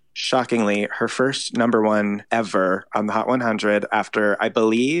earned, shockingly, her first #1 ever on the Hot 100 after, I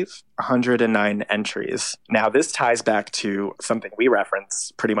believe, 109 entries. Now, this ties back to something we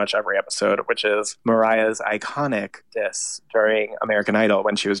reference pretty much every episode, which is Mariah's iconic diss during American Idol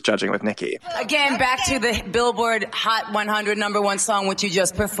when she was judging with Nicki. Again, back to the Billboard Hot 100 #1 song, which you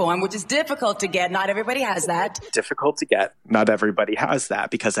just performed, which is difficult to get. Not everybody has that. Difficult to get. Not everybody has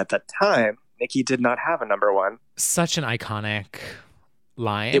that, because at the time, Nicki did not have a #1. Such an iconic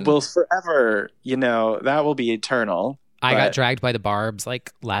line. It will forever, that will be eternal. I got dragged by the barbs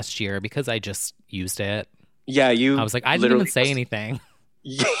last year because I just used it. Yeah, I was like, I didn't even say anything.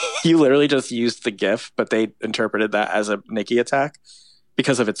 You literally just used the GIF, but they interpreted that as a Nicki attack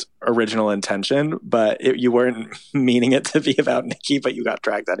because of its original intention. But you weren't meaning it to be about Nicki, but you got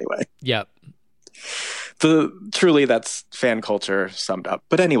dragged anyway. Yep. Truly, that's fan culture summed up.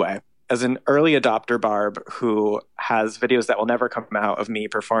 But anyway, as an early adopter Barb who has videos that will never come out of me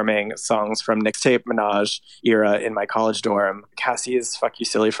performing songs from Nicki Minaj era in my college dorm, Cassie's Fuck You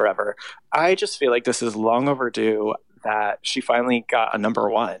Silly Forever, I just feel like this is long overdue that she finally got a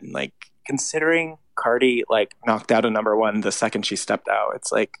 #1. Considering Cardi knocked out a #1 the second she stepped out,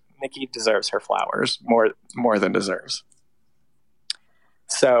 it's like Nicki deserves her flowers more than deserves.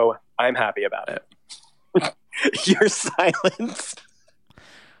 So I'm happy about it. Your silence.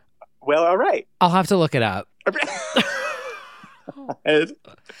 Well, all right. I'll have to look it up.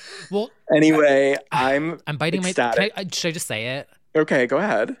 Well, anyway, I'm biting ecstatic. should I just say it? Okay, go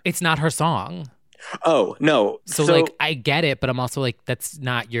ahead. It's not her song. Oh, no. So I get it, but I'm also that's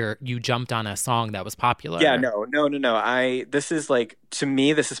not you jumped on a song that was popular. Yeah, no. This is to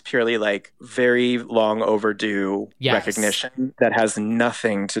me, this is purely very long overdue recognition that has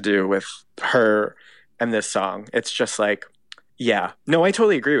nothing to do with her and this song. It's just Yeah. No, I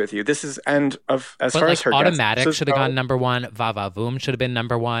totally agree with you. This is, and as far as her Automatic guests should have gone number one. Va Va Voom should have been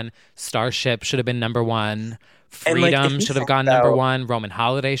number one. Starship should have been number one. Freedom should have gone number one. Roman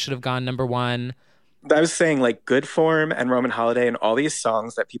Holiday should have gone number one. I was saying like Good Form and Roman Holiday and all these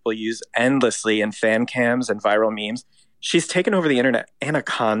songs that people use endlessly in fan cams and viral memes. She's taken over the internet.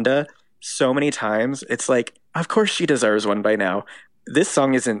 Anaconda so many times. It's like, of course she deserves one by now. This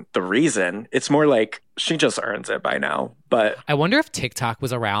song isn't the reason. It's more like she just earns it by now. But I wonder if TikTok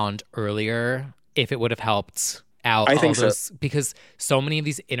was around earlier, if it would have helped out. I think so. Because so many of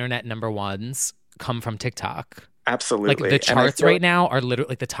these internet number ones come from TikTok. Absolutely. Like the charts right now are literally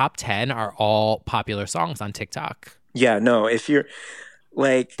like the top 10 are all popular songs on TikTok. Yeah, no, if you're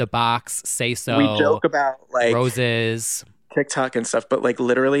like The Box, Say So, we joke about like Roses, TikTok and stuff, but like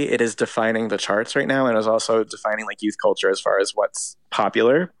literally it is defining the charts right now, and is also defining like youth culture as far as what's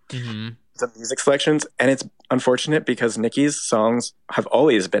popular. The music selections. And it's unfortunate because Nicki's songs have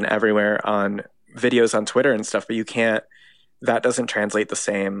always been everywhere on videos on Twitter and stuff, but that doesn't translate the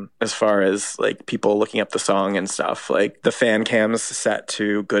same as far as like people looking up the song and stuff. Like the fan cams set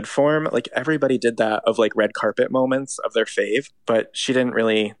to Good Form, like everybody did that of like red carpet moments of their fave, but she didn't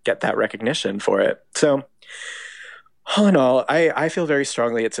really get that recognition for it. So all in all, I feel very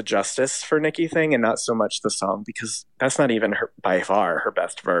strongly it's a justice for Nicki thing and not so much the song, because that's not even by far her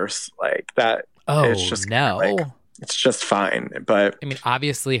best verse. Like that. Oh, it's just no. like, it's just fine. But I mean,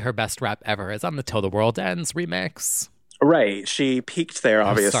 obviously her best rap ever is on the Till the World Ends remix. Right. She peaked there,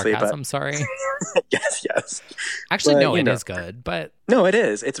 obviously. Sarcasm, but I'm sorry. Yes. Actually, but, no, it is good. But no, it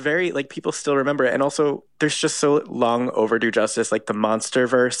is. It's very, like, people still remember it. And also, there's just so long overdue justice, like the Monster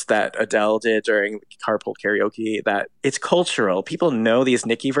verse that Adele did during Carpool Karaoke, that it's cultural. People know these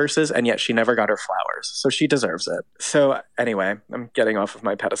Nicki verses, and yet she never got her flowers. So she deserves it. So anyway, I'm getting off of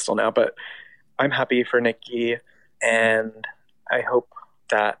my pedestal now, but I'm happy for Nicki, and I hope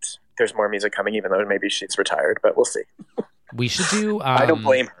that there's more music coming, even though maybe she's retired, but we'll see. We should do I don't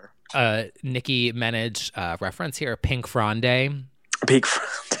blame her. Nicki Minaj reference here, Pink Fronde. Pink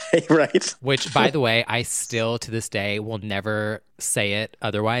Fronde, right? Which, by the way, I still to this day will never say it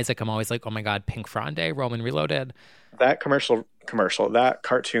otherwise. Like I'm always like, oh my God, Pink Fronde, Roman Reloaded. That commercial, that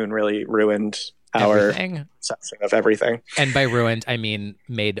cartoon really ruined our perception of everything. And by ruined, I mean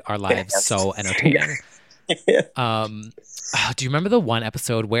made our lives so entertaining. Do you remember the one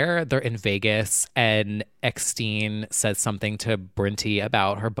episode where they're in Vegas and Eckstein says something to Brinty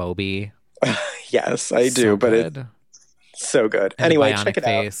about her Bobby? Yes, I do, but it's so good. And anyway, the check it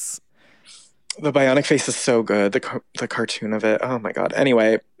face. out. The bionic face is so good. The cartoon of it. Oh my God.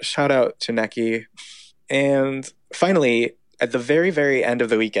 Anyway, shout out to Nicki. And finally, at the very, very end of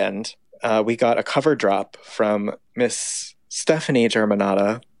the weekend, we got a cover drop from Miss Stephanie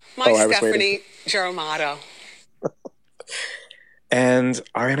Germanotta. Stephanie Germanotta. And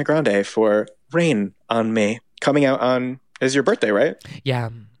Ariana Grande for Rain on Me, coming out on, is your birthday, right? Yeah.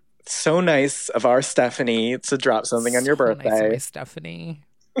 So nice of our Stephanie to drop something on your birthday. Nice of my Stephanie.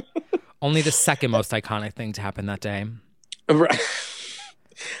 Only the second most iconic thing to happen that day. Right.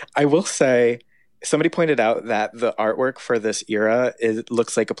 I will say, somebody pointed out that the artwork for this era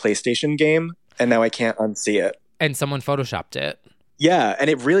looks like a PlayStation game, and now I can't unsee it. And someone photoshopped it. Yeah, and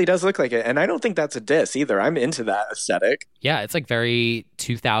it really does look like it. And I don't think that's a diss either. I'm into that aesthetic. Yeah, it's like very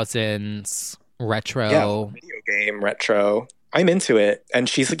 2000s retro. Yeah, video game retro. I'm into it. And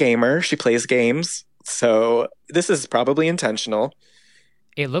she's a gamer. She plays games. So this is probably intentional.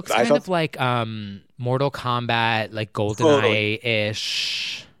 It looks kind of like Mortal Kombat, like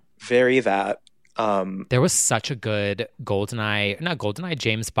GoldenEye-ish. Very that. There was such a good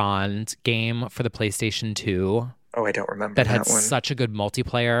James Bond game for the PlayStation 2. Oh, I don't remember that had one. Such a good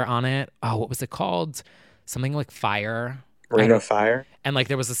multiplayer on it. Oh, what was it called? Something like Fire. Ring of Fire. And like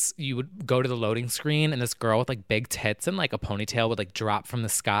there was this, you would go to the loading screen and this girl with like big tits and like a ponytail would like drop from the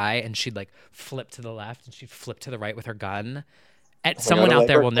sky and she'd like flip to the left and she'd flip to the right with her gun. And someone out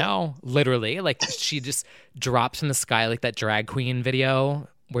there will know, literally. Like she just drops from the sky like that drag queen video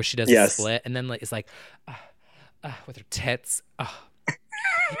where she does a split and then like it's like with her tits.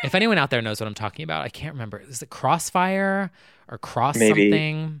 If anyone out there knows what I'm talking about, I can't remember. Is it Crossfire or Cross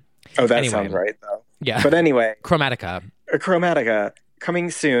something? Oh, that sounds right, though. Yeah. But anyway. Chromatica. Chromatica, coming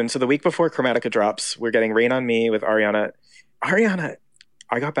soon. So the week before Chromatica drops, we're getting Rain on Me with Ariana. Ariana,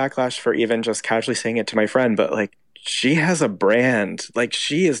 I got backlash for even just casually saying it to my friend, but like, she has a brand. Like,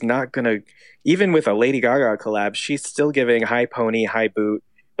 she is not going to, even with a Lady Gaga collab, she's still giving high pony, high boot,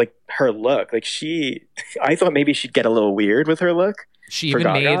 like her look. Like I thought maybe she'd get a little weird with her look. She even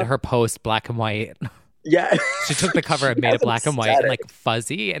made her post black and white. Yeah. She took the cover and made it black and white and like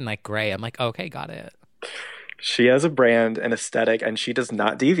fuzzy and like gray. I'm like, okay, got it. She has a brand and aesthetic, and she does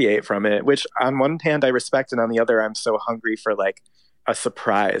not deviate from it, which on one hand I respect, and on the other I'm so hungry for like a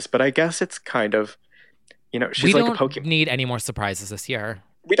surprise. But I guess it's kind of, she's like a Pokemon. We don't need any more surprises this year.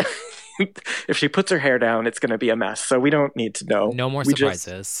 We don't, if she puts her hair down, it's going to be a mess. So we don't need to know. No more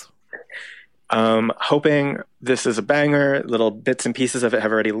surprises. Hoping this is a banger. Little bits and pieces of it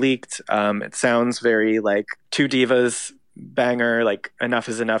have already leaked. It sounds very like Two Divas banger, like enough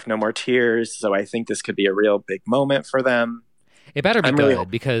is enough, no more tears. So I think this could be a real big moment for them. It better be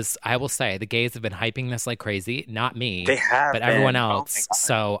good because I will say the gays have been hyping this like crazy. Not me, they have, but everyone else.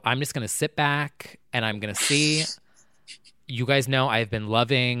 So I'm just going to sit back and I'm going to see. You guys know I've been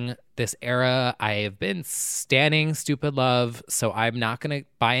loving this era. I have been standing Stupid Love. So I'm not going to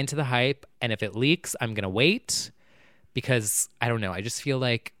buy into the hype. And if it leaks, I'm going to wait because I don't know. I just feel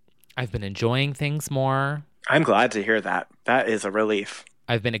like I've been enjoying things more. I'm glad to hear that. That is a relief.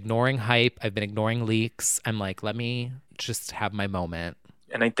 I've been ignoring hype. I've been ignoring leaks. I'm like, let me just have my moment.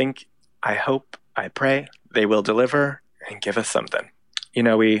 And I hope, I pray they will deliver and give us something.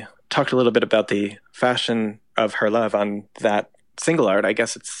 We talked a little bit about the fashion of her love on that single art. I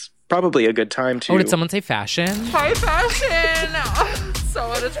guess it's probably a good time to... Oh, did someone say fashion? High fashion!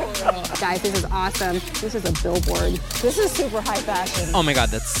 So editorial. Guys, this is awesome. This is a billboard. This is super high fashion. Oh my God,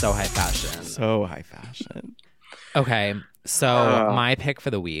 that's so high fashion. So high fashion. Okay, so my pick for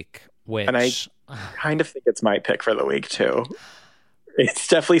the week, which... And I kind of think it's my pick for the week, too. It's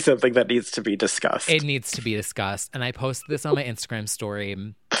definitely something that needs to be discussed. It needs to be discussed. And I posted this on my Instagram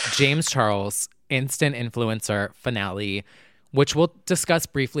story. James Charles, instant influencer finale, which we'll discuss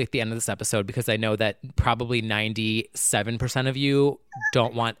briefly at the end of this episode because I know that probably 97% of you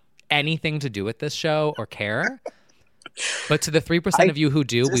don't want anything to do with this show or care. But to the 3% of you who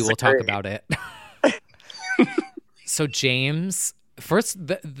do, we will talk about it. So James, first,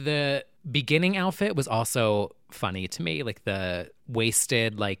 the beginning outfit was also funny to me, like the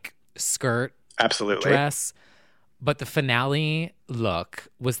waisted like skirt dress. But the finale look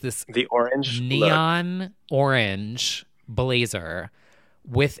was the orange neon orange blazer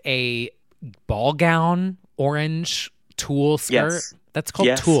with a ball gown orange tulle skirt. Yes. That's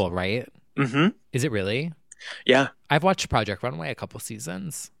called tulle, right? Mm-hmm. Is it really? Yeah. I've watched Project Runway a couple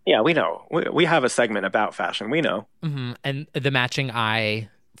seasons. Yeah, we know. We have a segment about fashion. We know. Mm-hmm. And the matching eye,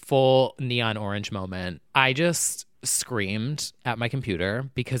 full neon orange moment. I just screamed at my computer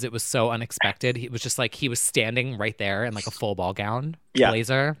because it was so unexpected. It was just like he was standing right there in like a full ball gown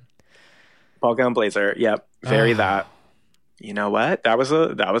blazer. Ball gown blazer. Yep. Very that. You know what? That was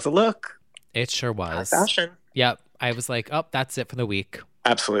a look. It sure was. High fashion. Yep. I was like, oh, that's it for the week.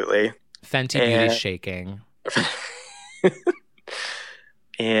 Absolutely. Fenty Beauty's shaking.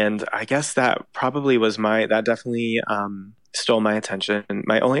 And I guess that probably was that definitely stole my attention. And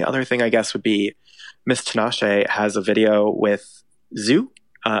my only other thing, I guess, would be Miss Tinashe has a video with Zoo,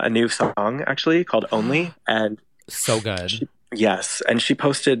 a new song actually called Only. And so good. Yes. And she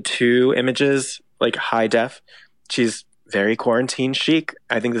posted 2 images, like high def. She's very quarantine chic.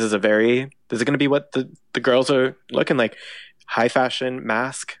 I think this is going to be what the girls are looking like. High fashion,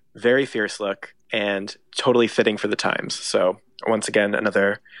 mask, very fierce look, and totally fitting for the times. So once again,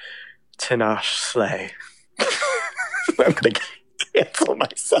 another Tinashe slay. I'm going to cancel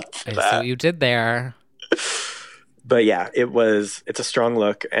myself for that. I see what you did there. But yeah, it's a strong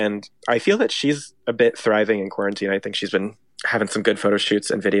look, and I feel that she's a bit thriving in quarantine. I think she's been having some good photo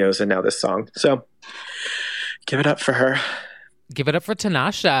shoots and videos, and now this song. So give it up for her. Give it up for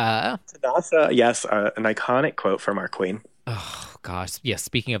Tinashe. Tinashe, yes, an iconic quote from our queen. Oh, gosh. Yes,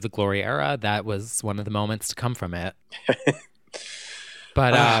 speaking of the glory era, that was one of the moments to come from it.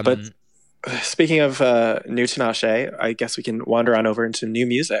 But speaking of new Tinashe, I guess we can wander on over into new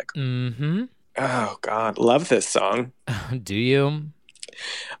music. Mm-hmm. Oh, God. Love this song. Do you?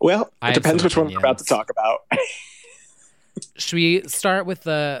 Well, it depends which one we're about to talk about. Should we start with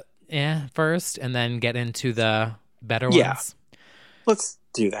the first and then get into the better ones? Yeah. Let's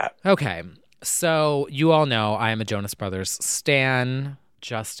do that. Okay. So you all know I am a Jonas Brothers stan.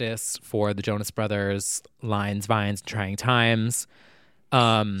 Justice for the Jonas Brothers, Lines, Vines, Trying Times. They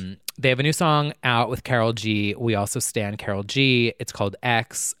have a new song out with Karol G. We also stan Karol G. It's called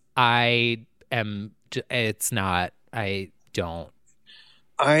X. It's not. I don't.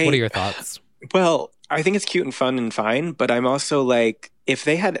 What are your thoughts? Well, I think it's cute and fun and fine, but I'm also like, if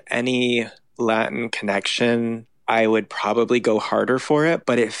they had any Latin connection, I would probably go harder for it,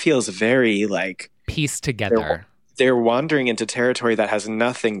 but it feels very like pieced together. They're wandering into territory that has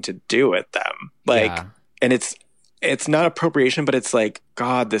nothing to do with them. And it's not appropriation, but it's like,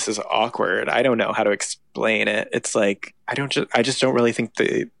 God, this is awkward. I don't know how to explain it. It's like, I just don't really think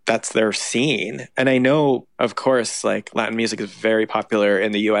that's their scene. And I know, of course, like Latin music is very popular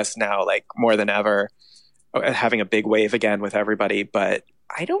in the US now, like more than ever, having a big wave again with everybody, but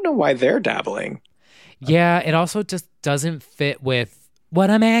I don't know why they're dabbling. Yeah, it also just doesn't fit with What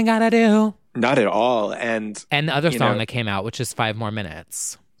a Man Gotta Do. Not at all. And the other song that came out, which is 5 More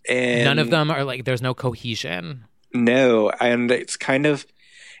Minutes. And none of them are like, there's no cohesion. No, and it's kind of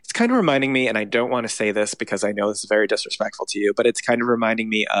reminding me, and I don't want to say this because I know this is very disrespectful to you, but it's kind of reminding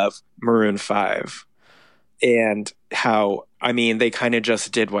me of Maroon 5 and how, I mean, they kind of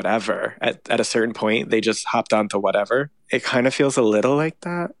just did whatever. At a certain point, they just hopped onto whatever. It kind of feels a little like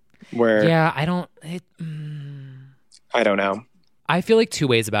that, where... Yeah, I don't know. I feel like 2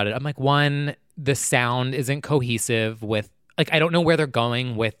 ways about it. I'm like, one, the sound isn't cohesive with, like, I don't know where they're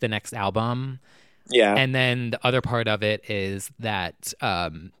going with the next album. Yeah. And then the other part of it is that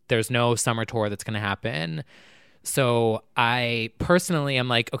there's no summer tour that's going to happen. So I personally am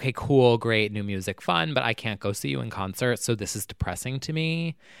like, okay, cool, great, new music, fun, but I can't go see you in concert. So this is depressing to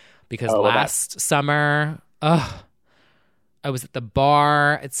me because last summer, I was at the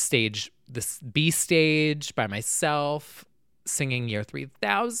bar at this B stage by myself singing Year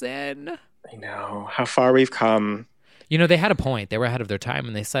 3000. I know how far we've come. You know, they had a point. They were ahead of their time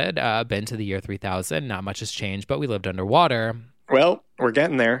when they said, been to the year 3000. Not much has changed, but we lived underwater. Well, we're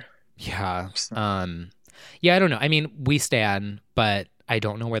getting there. Yeah. Yeah, I don't know. I mean, we stan, but I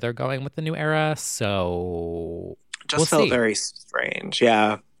don't know where they're going with the new era, so Just felt very strange.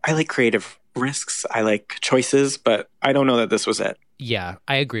 Yeah. I like creative risks. I like choices, but I don't know that this was it. Yeah,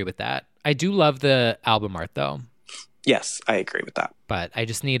 I agree with that. I do love the album art, though. Yes, I agree with that. But I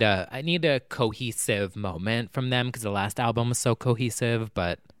just need a cohesive moment from them because the last album was so cohesive.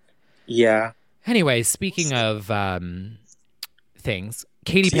 But yeah. Anyway, speaking of things,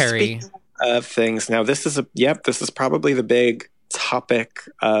 Katy Perry. Speaking of things, now this is probably the big topic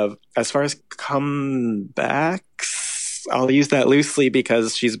of as far as comebacks. I'll use that loosely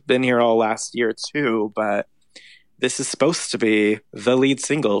because she's been here all last year too. But this is supposed to be the lead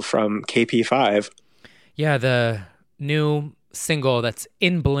single from KP5. Yeah, the new single that's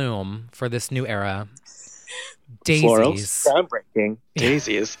in bloom for this new era. Daisies. Florals. Groundbreaking.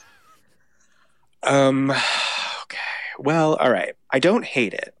 Daisies. Okay. Well, all right. I don't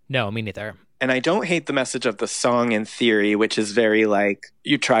hate it. No, me neither. And I don't hate the message of the song in theory, which is very like,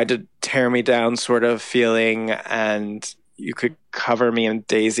 you tried to tear me down sort of feeling and you could cover me in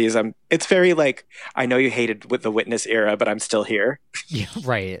daisies. It's very like, I know you hated with the Witness era, but I'm still here. Yeah,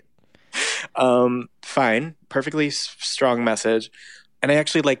 right. Fine. Perfectly strong message. And I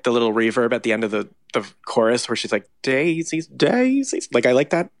actually like the little reverb at the end of the chorus where she's like, daisies, daisies. Like, I like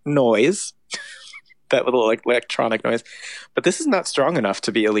that noise, that little like electronic noise. But this is not strong enough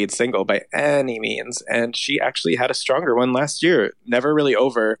to be a lead single by any means. And she actually had a stronger one last year. Never Really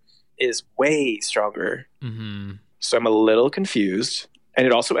Over is way stronger. Mm-hmm. So I'm a little confused. And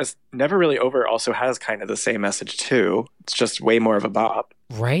it also has Never Really Over also has kind of the same message too. It's just way more of a bop.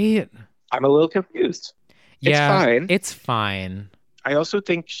 Right? I'm a little confused. Yeah, it's fine. It's fine. I also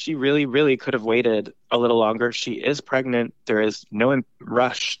think she really, really could have waited a little longer. She is pregnant. There is no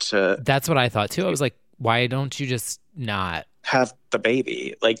rush to... That's what I thought too. I was like, why don't you just not have the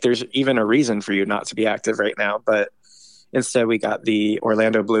baby? Like, there's even a reason for you not to be active right now. But instead, we got the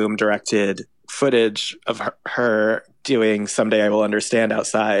Orlando Bloom directed footage of her doing Someday I Will Understand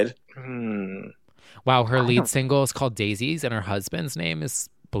outside. Wow, her lead single is called Daisies and her husband's name is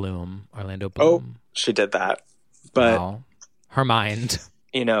Bloom, Orlando Bloom. Oh, she did that. But wow. Her mind.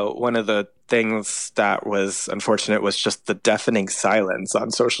 You know, one of the things that was unfortunate was just the deafening silence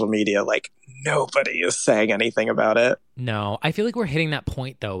on social media. Like, nobody is saying anything about it. No, I feel like we're hitting that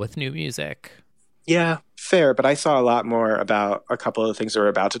point, though, with new music. Yeah, fair. But I saw a lot more about a couple of the things we're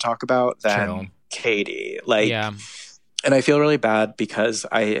about to talk about than Katy. Like, yeah. And I feel really bad because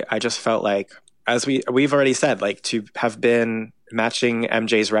I just felt like, as we've already said, like, to have been matching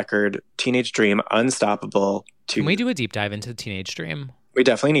MJ's record, Teenage Dream, Unstoppable. Can we do a deep dive into Teenage Dream? We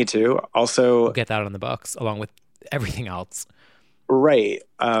definitely need to. Also, we'll get that on the books along with everything else. Right.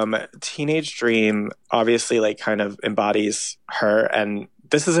 Teenage Dream obviously like kind of embodies her, and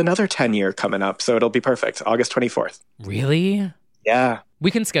this is another 10-year coming up, so it'll be perfect. August 24th. Really? Yeah.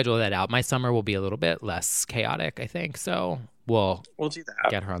 We can schedule that out. My summer will be a little bit less chaotic, I think, so we'll do that.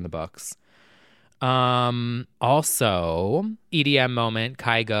 Get her on the books. Also, EDM moment,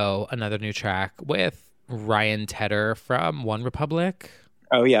 Kygo, another new track with Ryan Tedder from One Republic.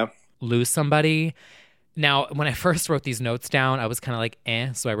 Oh, yeah. Lose Somebody. Now, when I first wrote these notes down, I was kind of like,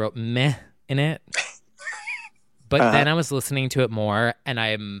 so I wrote meh in it. But then I was listening to it more, and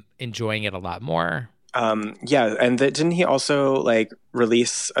I'm enjoying it a lot more. Yeah, and didn't he also like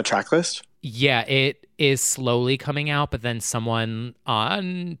release a track list? Yeah, it is slowly coming out, but then someone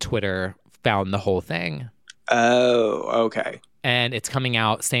on Twitter found the whole thing. Oh, okay. And it's coming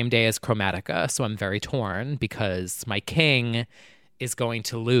out same day as Chromatica, so I'm very torn because my king is going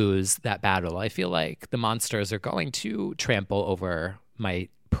to lose that battle. I feel like the monsters are going to trample over my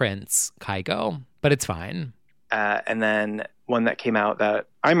prince, Kygo, but it's fine. And then one that came out that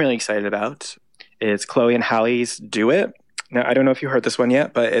I'm really excited about is Chloe and Halle's Do It. Now, I don't know if you heard this one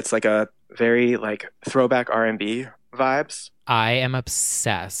yet, but it's like a very like throwback R&B vibes. I am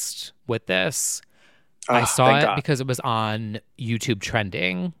obsessed with this. I saw it because it was on YouTube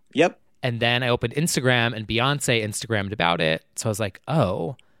trending. Yep. And then I opened Instagram and Beyonce Instagrammed about it. So I was like,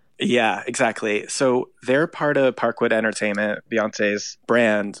 oh. Yeah, exactly. So they're part of Parkwood Entertainment, Beyonce's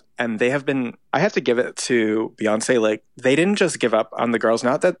brand. And they have been, I have to give it to Beyonce. Like, they didn't just give up on the girls.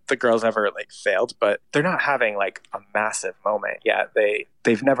 Not that the girls ever like failed, but they're not having like a massive moment yet.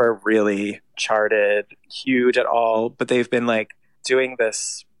 They've never really charted huge at all, but they've been like doing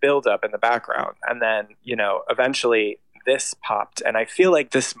this build up in the background. And then, you know, eventually this popped. And I feel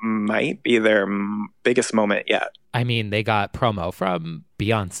like this might be their biggest moment yet. I mean, they got promo from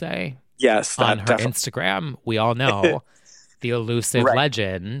Beyonce. Yes, on her Instagram. We all know the elusive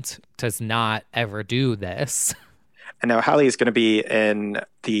legend does not ever do this. And now Halle is going to be in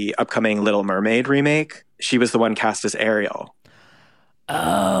the upcoming Little Mermaid remake. She was the one cast as Ariel.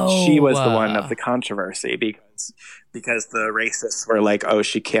 Oh. She was the one of the controversy because the racists were like, oh,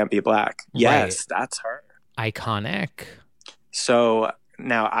 she can't be black. Yes, that's her. Iconic. So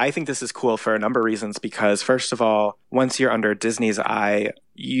now I think this is cool for a number of reasons because, first of all, once you're under Disney's eye,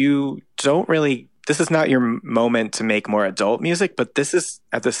 you don't really, this is not your moment to make more adult music, but this is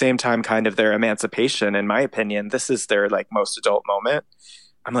at the same time kind of their emancipation. In my opinion, this is their like most adult moment.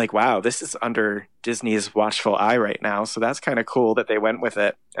 I'm like, wow, this is under Disney's watchful eye right now. So that's kind of cool that they went with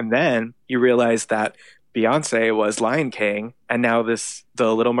it. And then you realize that Beyonce was Lion King, and now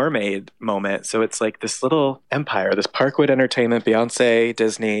the Little Mermaid moment. So it's like this little empire, this Parkwood Entertainment, Beyonce,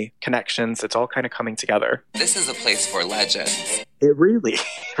 Disney connections. It's all kind of coming together. This is a place for legends. It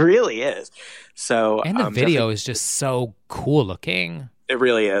really is. So, and the video is just so cool looking. It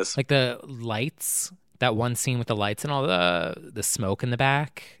really is. Like the lights, that one scene with the lights and all the smoke in the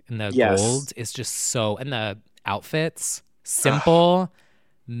back and the gold is just so, and the outfits, simple,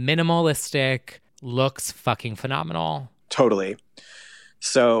 minimalistic, looks fucking phenomenal. Totally.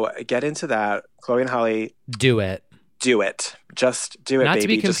 So get into that. Chloe and Halle. Do it. Do it. Just do it, Not baby. To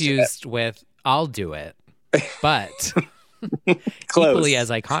be confused with I'll do it, but Close. Equally as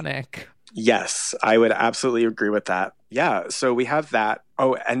iconic. Yes, I would absolutely agree with that. Yeah, so we have that.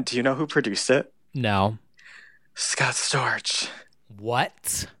 Oh, and do you know who produced it? No. Scott Storch.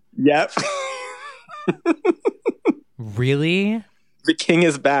 What? Yep. Really? The king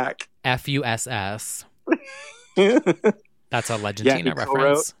is back. FUSS. That's a Legendina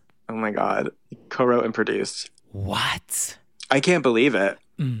reference. Oh my God. Co-wrote and produced. What? I can't believe it.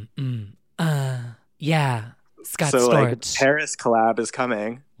 Yeah. Scott so, Storch. Like, Paris collab is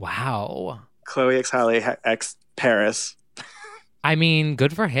coming. Wow. Chloe x Halle x Paris. I mean,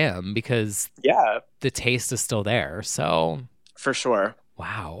 good for him because the taste is still there. So for sure.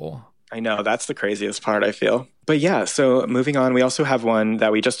 Wow. I know. That's the craziest part, I feel. But yeah, so moving on, we also have one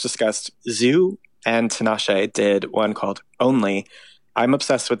that we just discussed. Zoo and Tinashe did one called Only. I'm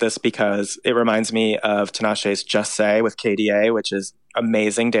obsessed with this because it reminds me of Tinashe's Just Say with KDA, which is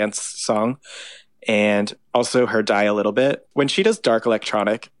amazing dance song. And also her Die a Little Bit. When she does dark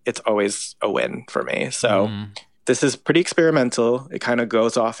electronic, it's always a win for me. So this is pretty experimental. It kind of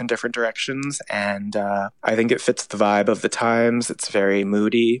goes off in different directions. And I think it fits the vibe of the times. It's very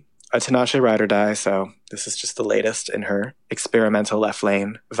moody. A Tinashe Ride or Die. So this is just the latest in her experimental left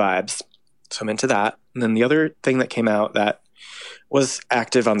lane vibes. So I'm into that. And then the other thing that came out that was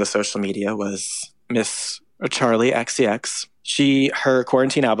active on the social media was Miss Charli XCX. Her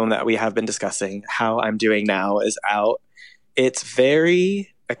quarantine album that we have been discussing, How I'm Doing Now, is out. It's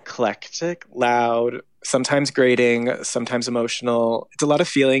very eclectic, loud, sometimes grating, sometimes emotional. It's a lot of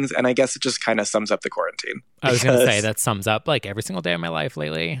feelings, and I guess it just kind of sums up the quarantine. I was going to say that sums up like every single day of my life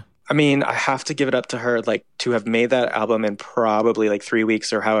lately. I mean, I have to give it up to her. Like, to have made that album in probably like 3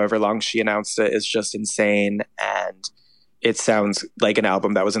 weeks or however long she announced it is just insane. And it sounds like an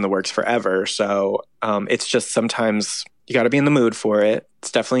album that was in the works forever. So it's just sometimes you got to be in the mood for it.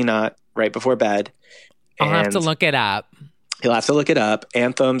 It's definitely not right before bed. I'll have to look it up. You'll have to look it up.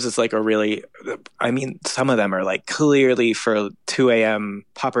 Anthems is like a really, I mean, some of them are like clearly for 2 a.m.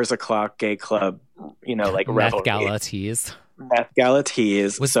 Poppers O'Clock gay club like Meth revelry. Gala teas. Meth Gala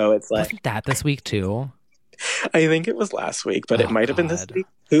teas. So it's like, wasn't that this week too? I think it was last week, but it might have been this week.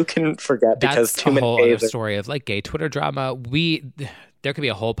 Who can forget? Because That's too a many whole days. other story of like gay Twitter drama. There could be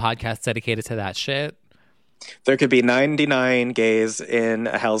a whole podcast dedicated to that shit. There could be 99 gays in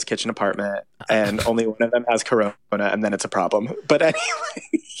a Hell's Kitchen apartment, and only one of them has corona, and then it's a problem. But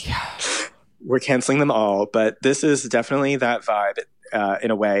anyway, we're canceling them all. But this is definitely that vibe in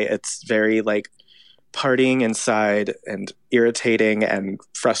a way. It's very like partying inside and irritating and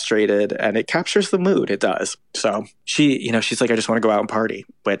frustrated, and it captures the mood. It does. So she's like, I just want to go out and party,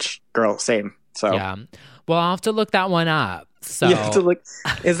 which, girl, same. So yeah. Well, I'll have to look that one up. So you have to look.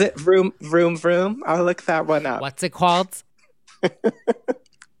 Is it Vroom Vroom Vroom? I'll look that one up. What's it called?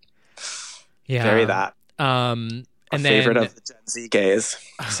 Yeah, very that. And then favorite of the Gen Z gays.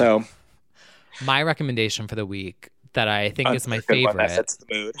 So my recommendation for the week that I think is my a good one that favorite. fits the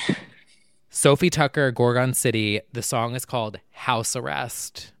mood. Sophie Tucker, Gorgon City. The song is called House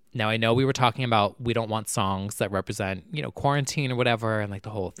Arrest. Now, I know we were talking about we don't want songs that represent, quarantine or whatever and like the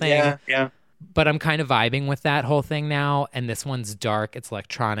whole thing. Yeah. But I'm kind of vibing with that whole thing now. And this one's dark. It's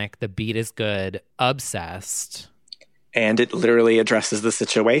electronic. The beat is good. Obsessed. And it literally addresses the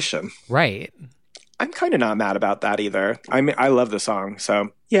situation. Right. I'm kind of not mad about that either. I mean, I love the song.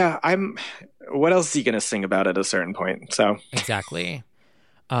 So, yeah, what else are you going to sing about at a certain point? So Exactly.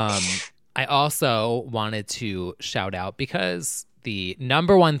 I also wanted to shout out because the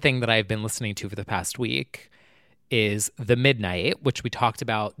number one thing that I've been listening to for the past week is The Midnight, which we talked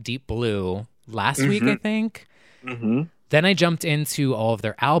about Deep Blue last week, I think. Mm-hmm. Then I jumped into all of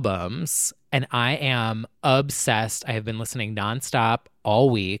their albums, and I am obsessed. I have been listening nonstop all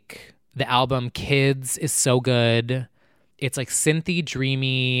week. The album Kids is so good. It's like synthy,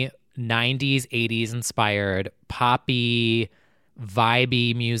 dreamy, 90s, 80s inspired, poppy,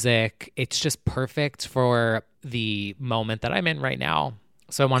 vibey music. It's just perfect for the moment that I'm in right now.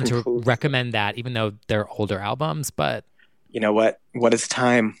 So I wanted to recommend that, even though they're older albums, but you know what? What is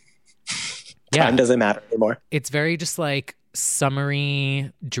time? Yeah. Time doesn't matter anymore. It's very just like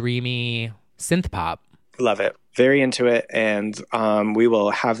summery, dreamy synth pop. Love it. Very into it. And we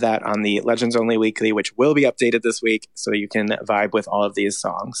will have that on the Legends Only Weekly, which will be updated this week, so you can vibe with all of these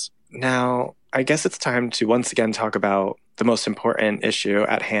songs. Now, I guess it's time to once again talk about the most important issue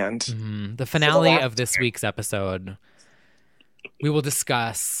at hand. The finale of this week's episode. We will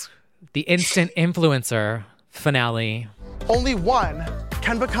discuss the instant influencer finale. Only one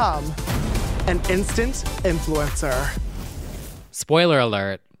can become an instant influencer. Spoiler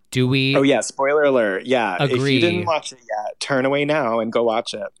alert. Do we? Oh, yeah. Spoiler alert. Yeah. Agree. If you didn't watch it yet, turn away now and go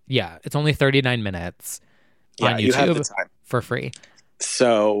watch it. Yeah. It's only 39 minutes on YouTube you have the time. For free.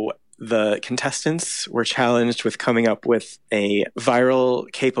 So the contestants were challenged with coming up with a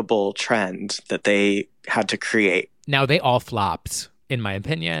viral capable trend that they had to create. Now, they all flopped, in my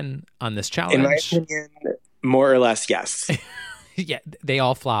opinion, on this challenge. In my opinion, more or less, yes. Yeah, they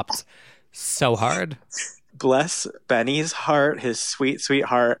all flopped so hard. Bless Benny's heart, his sweet, sweet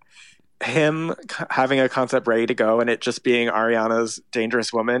heart. Him having a concept ready to go and it just being Ariana's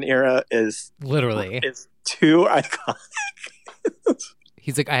Dangerous Woman era is too iconic.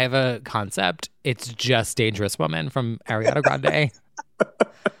 He's like, I have a concept. It's just Dangerous Woman from Ariana Grande.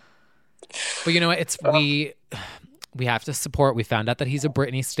 But you know what? It's we have to support. We found out that he's a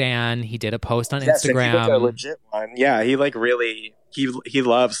Britney stan. He did a post on Instagram. And he was a legit one. Yeah, he like really he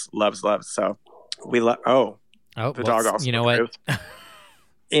loves. So we love. The dog also. You know what?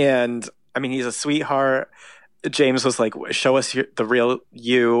 And I mean, he's a sweetheart. James was like, "Show us the real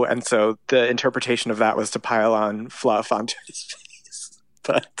you," and so the interpretation of that was to pile on fluff onto his face.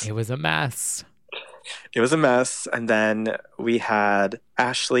 But it was a mess. It was a mess, and then we had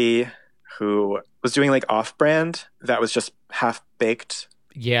Ashley, who was doing like off-brand that was just half-baked.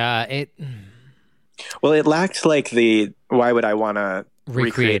 Yeah, it lacked like the why would I want to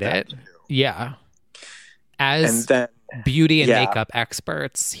recreate it? Yeah. As beauty and makeup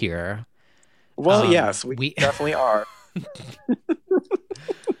experts here. Well, yes, we definitely are.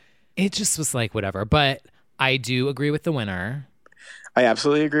 It just was like whatever, but I do agree with the winner. I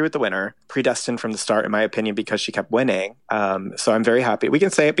absolutely agree with the winner. Predestined from the start, in my opinion, because she kept winning. So I'm very happy. We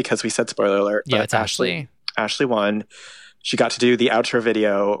can say it because we said spoiler alert. Yeah, it's Ashley. Ashley won. She got to do the outro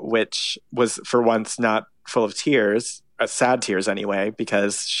video, which was for once not full of tears, sad tears anyway,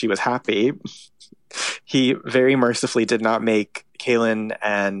 because she was happy. He very mercifully did not make Kaylin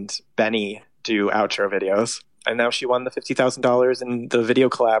and Benny do outro videos. And now she won the $50,000 in the video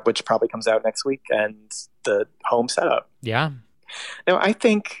collab, which probably comes out next week, and the home setup. Yeah. Now, I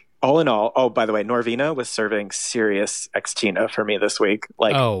think all in all, by the way, Norvina was serving serious ex-Tina for me this week.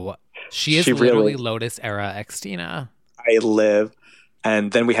 Like, She is literally Lotus era Xtina. I live.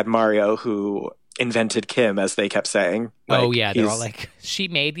 And then we had Mario, who invented Kim, as they kept saying. Oh yeah, they're all like, he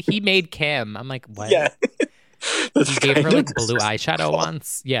made Kim. I'm like, what? Yeah. He gave her like blue eyeshadow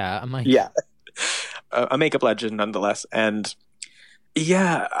once. Yeah, I'm like, yeah, a makeup legend nonetheless. And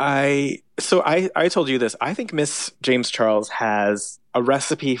yeah, I told you this. I think Miss James Charles has a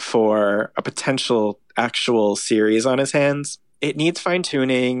recipe for a potential actual series on his hands. It needs fine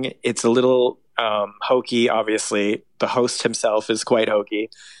tuning. It's a little hokey, obviously. The host himself is quite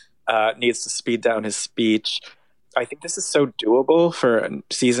hokey. Needs to speed down his speech. I think this is so doable for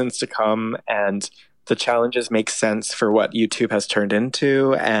seasons to come, and the challenges make sense for what YouTube has turned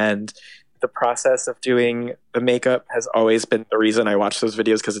into. And the process of doing the makeup has always been the reason I watch those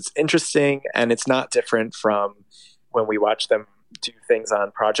videos, because it's interesting and it's not different from when we watch them do things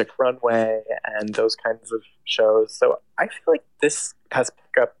on Project Runway and those kinds of shows. So I feel like this has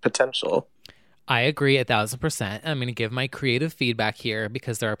pickup potential. I agree 1,000%. I'm going to give my creative feedback here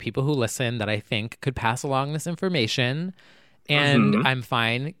because there are people who listen that I think could pass along this information, and I'm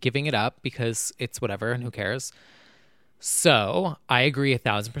fine giving it up because it's whatever and who cares. So I agree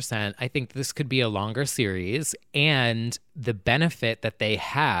 1,000%. I think this could be a longer series, and the benefit that they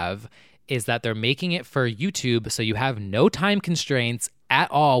have is that they're making it for YouTube, so you have no time constraints at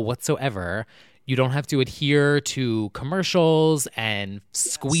all whatsoever. You don't have to adhere to commercials and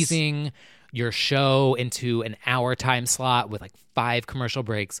squeezing your show into an hour time slot with like 5 commercial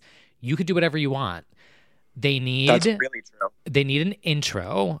breaks. You could do whatever you want. That's really true. They need an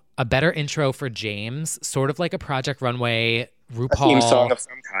intro, a better intro for James, sort of like a Project Runway RuPaul. A theme song of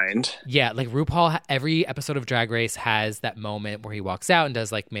some kind. Yeah, like RuPaul, every episode of Drag Race has that moment where he walks out and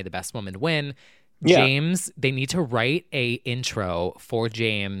does like, may the best woman win. Yeah. James, they need to write a intro for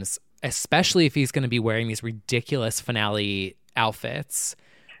James, especially if he's going to be wearing these ridiculous finale outfits.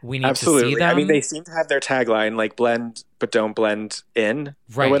 We need to see them. I mean, they seem to have their tagline, like blend, but don't blend in,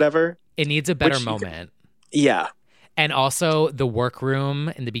 right, or whatever. It needs a better moment. Yeah. And also the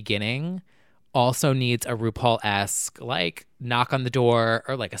workroom in the beginning also needs a RuPaul-esque, like, knock on the door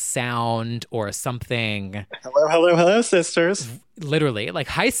or like a sound or something. Hello, hello, hello, sisters. Literally, like,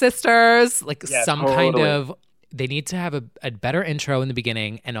 hi, sisters. Like, yeah, some kind of, they need to have a better intro in the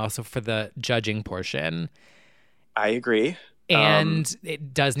beginning and also for the judging portion. I agree. And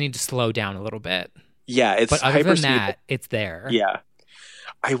it does need to slow down a little bit. Yeah, it's but other than that, it's there. Yeah.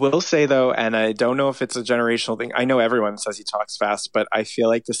 I will say, though, and I don't know if it's a generational thing. I know everyone says he talks fast, but I feel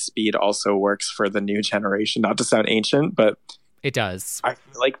like the speed also works for the new generation. Not to sound ancient, but it does. I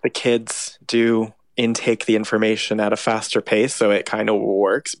feel like the kids do intake the information at a faster pace, so it kind of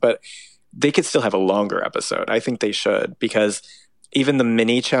works. But they could still have a longer episode. I think they should, because even the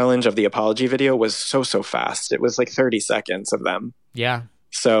mini challenge of the apology video was so fast. It was like 30 seconds of them. Yeah.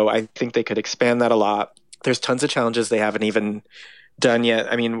 So I think they could expand that a lot. There's tons of challenges they haven't even done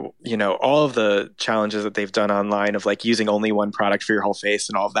yet. I mean, you know, all of the challenges that they've done online of like using only one product for your whole face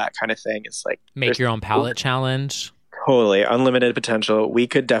and all of that kind of thing. It's like make your own palette challenge. Totally. Unlimited potential. We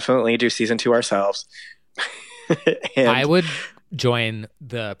could definitely do season 2 ourselves. I would join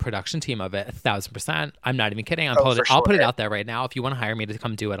the production team of it 1,000%. I'm not even kidding. I'll put it out there right now. If you want to hire me to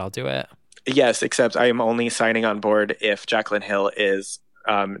come do it, I'll do it. Yes, except I am only signing on board if Jaclyn Hill is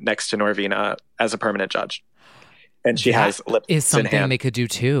next to Norvina as a permanent judge. And she has lips is something in hand. They could do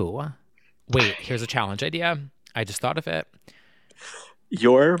too. Wait, here's a challenge idea. I just thought of it.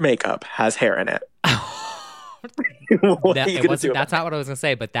 Your makeup has hair in it. That's not what I was going to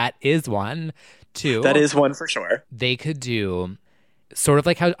say, but that is one too. That is one for sure. They could do sort of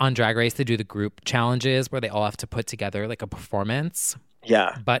like how on Drag Race they do the group challenges where they all have to put together like a performance.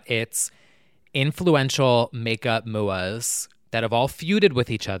 Yeah. But it's influential makeup muas that have all feuded with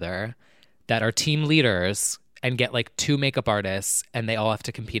each other, that are team leaders, and get like 2 makeup artists, and they all have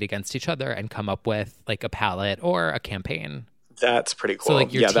to compete against each other and come up with like a palette or a campaign. That's pretty cool. So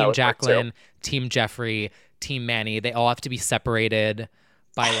like your team Jaclyn, team Jeffrey, team Manny, they all have to be separated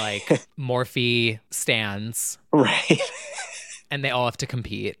by like Morphe stands. Right. And they all have to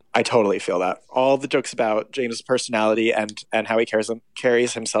compete. I totally feel that. All the jokes about James' personality and how he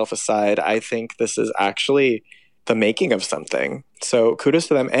carries himself aside, I think this is actually the making of something. So kudos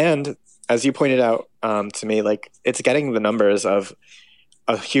to them. And as you pointed out to me, like, it's getting the numbers of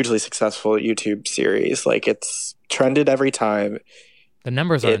a hugely successful YouTube series. Like, it's trended every time. The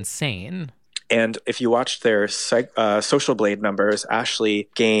numbers are insane. And if you watched their Social Blade numbers, Ashley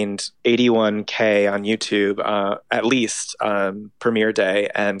gained 81K on YouTube at least premiere day,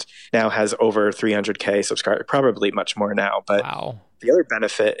 and now has over 300K subscribers, probably much more now. But the other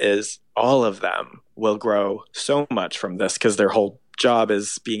benefit is all of them will grow so much from this because their whole job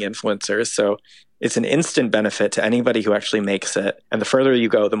is being influencers. So it's an instant benefit to anybody who actually makes it. And the further you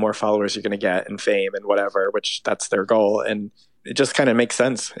go, the more followers you're going to get and fame and whatever, which that's their goal. And it just kind of makes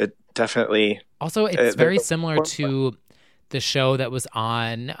sense. It definitely. Also, it's very similar to the show that was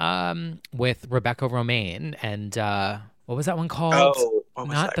on with Rebecca Romaine and what was that one called? Oh, what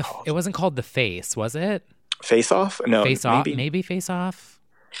was that called? It wasn't called The Face, was it? Face Off? No, Face Off. Maybe Face Off.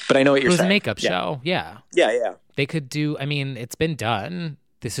 But I know what you're saying. It was a makeup show. Yeah. Yeah. They could do. I mean, it's been done.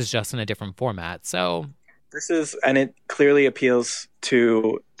 This is just in a different format. So and it clearly appeals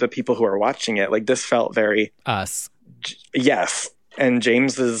to the people who are watching it. Like this felt very us. Yes. And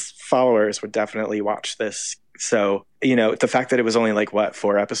James's followers would definitely watch this. So, the fact that it was only like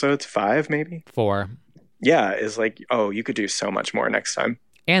 4 episodes, 5 maybe? 4. Yeah, is like, oh, you could do so much more next time.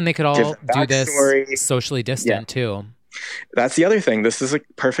 And they could all do this socially distant too. That's the other thing. This is a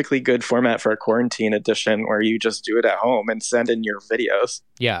perfectly good format for a quarantine edition where you just do it at home and send in your videos.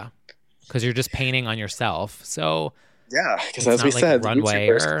 Yeah, because you're just painting on yourself. So yeah, because as we said,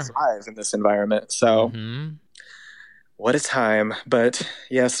 YouTubers can thrive in this environment. So what a time. But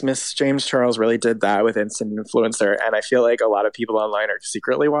yes, Miss James Charles really did that with Instant Influencer. And I feel like a lot of people online are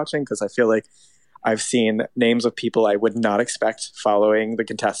secretly watching because I feel like I've seen names of people I would not expect following the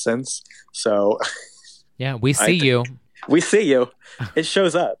contestants. So yeah, we see you. We see you. It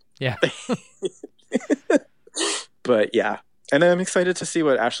shows up. Yeah. But yeah. And I'm excited to see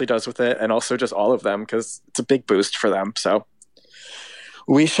what Ashley does with it and also just all of them because it's a big boost for them. So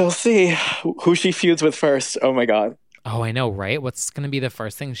we shall see who she feuds with first. Oh my God. Oh, I know, right? What's going to be the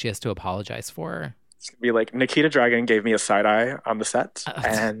first thing she has to apologize for? It's going to be like Nikita Dragun gave me a side eye on the set.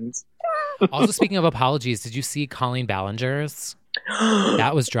 And also, speaking of apologies, did you see Colleen Ballinger's?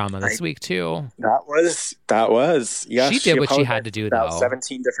 That was drama this week too. That was. Yes, she did what she had to do though.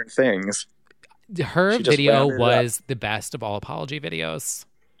 17 different things. Her video was the best of all apology videos.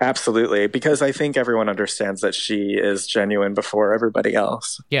 Absolutely, because I think everyone understands that she is genuine before everybody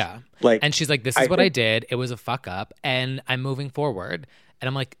else. Yeah. And she's like, this is what I did. It was a fuck up and I'm moving forward. And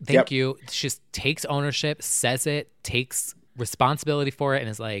I'm like, thank you. She just takes ownership, says it, takes responsibility for it, and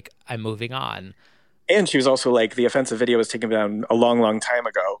is like, I'm moving on. And she was also like, the offensive video was taken down a long, long time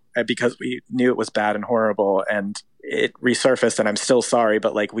ago because we knew it was bad and horrible and it resurfaced and I'm still sorry,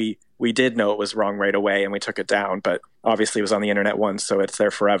 but like we did know it was wrong right away and we took it down, but obviously it was on the internet once, so it's there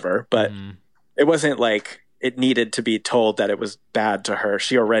forever. But it wasn't like it needed to be told that it was bad to her.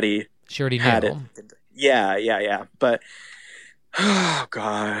 She already had knew. It. Yeah. But oh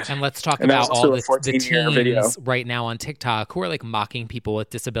God. And let's talk about all the teens right now on TikTok who are like mocking people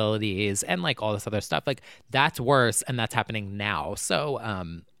with disabilities and like all this other stuff. Like that's worse and that's happening now. So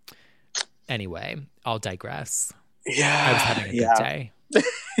anyway, I'll digress. Yeah. I was having a good day.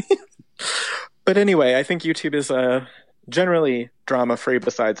 But anyway, I think YouTube is generally drama-free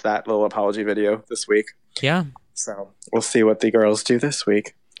besides that little apology video this week. Yeah. So we'll see what the girls do this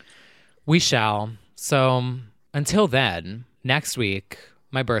week. We shall. So until then, next week,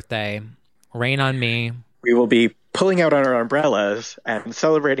 my birthday, rain on me. We will be pulling out our umbrellas and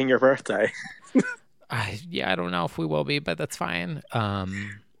celebrating your birthday. I don't know if we will be, but that's fine.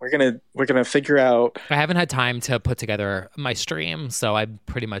 We're gonna figure out. I haven't had time to put together my stream, so I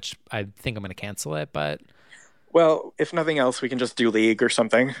think I'm gonna cancel it. But well, if nothing else, we can just do League or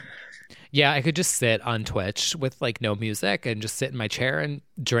something. Yeah, I could just sit on Twitch with like no music and just sit in my chair and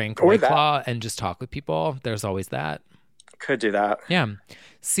drink White Claw and just talk with people. There's always that. Could do that. Yeah.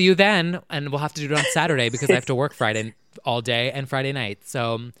 See you then, and we'll have to do it on Saturday because I have to work Friday all day and Friday night.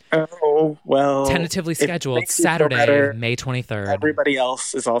 So tentatively scheduled Saturday, May 23rd. Everybody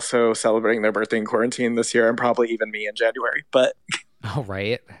else is also celebrating their birthday in quarantine this year, and probably even me in January. But oh,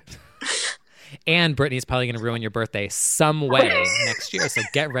 right. And Brittany's probably going to ruin your birthday some way next year, so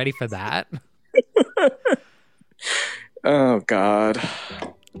get ready for that. Oh God.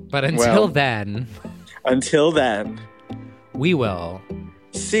 But until then, we will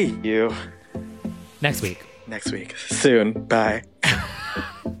see you next week. Soon. Bye.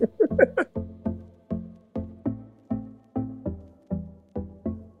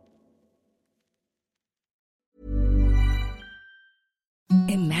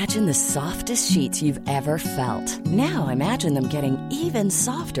 Imagine the softest sheets you've ever felt. Now imagine them getting even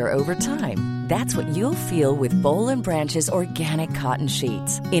softer over time. That's what you'll feel with Boll & Branch's organic cotton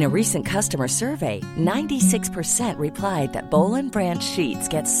sheets. In a recent customer survey, 96% replied that Boll & Branch sheets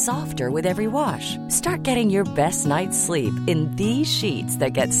get softer with every wash. Start getting your best night's sleep in these sheets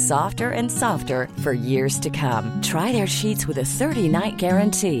that get softer and softer for years to come. Try their sheets with a 30-night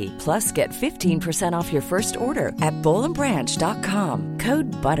guarantee. Plus, get 15% off your first order at bollandbranch.com.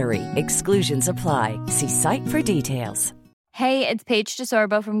 Code BUTTERY. Exclusions apply. See site for details. Hey, it's Paige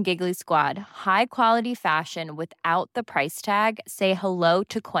DeSorbo from Giggly Squad. High quality fashion without the price tag. Say hello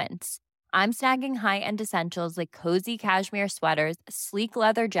to Quince. I'm snagging high-end essentials like cozy cashmere sweaters, sleek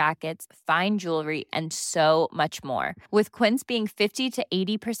leather jackets, fine jewelry, and so much more. With Quince being 50 to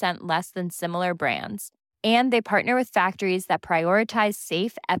 80% less than similar brands. And they partner with factories that prioritize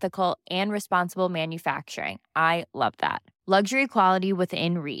safe, ethical, and responsible manufacturing. I love that. Luxury quality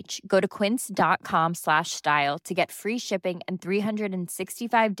within reach. Go to quince.com/style to get free shipping and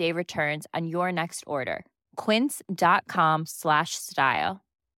 365-day returns on your next order. Quince.com/style.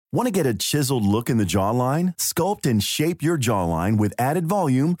 Want to get a chiseled look in the jawline? Sculpt and shape your jawline with added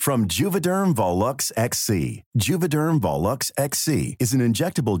volume from Juvederm Volux XC. Juvederm Volux XC is an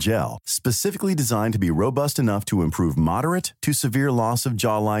injectable gel specifically designed to be robust enough to improve moderate to severe loss of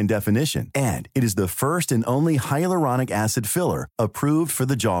jawline definition. And it is the first and only hyaluronic acid filler approved for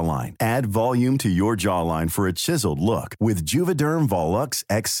the jawline. Add volume to your jawline for a chiseled look with Juvederm Volux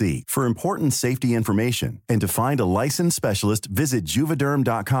XC. For important safety information and to find a licensed specialist, visit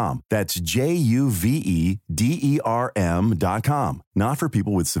Juvederm.com. That's Juvederm.com. Not for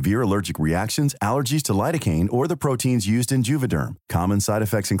people with severe allergic reactions, allergies to lidocaine, or the proteins used in Juvederm. Common side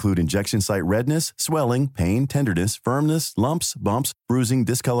effects include injection site redness, swelling, pain, tenderness, firmness, lumps, bumps, bruising,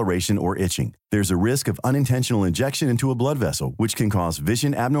 discoloration, or itching. There's a risk of unintentional injection into a blood vessel, which can cause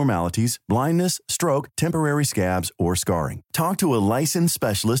vision abnormalities, blindness, stroke, temporary scabs, or scarring. Talk to a licensed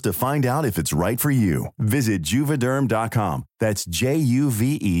specialist to find out if it's right for you. Visit Juvederm.com. That's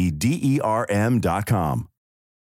Juvederm.com.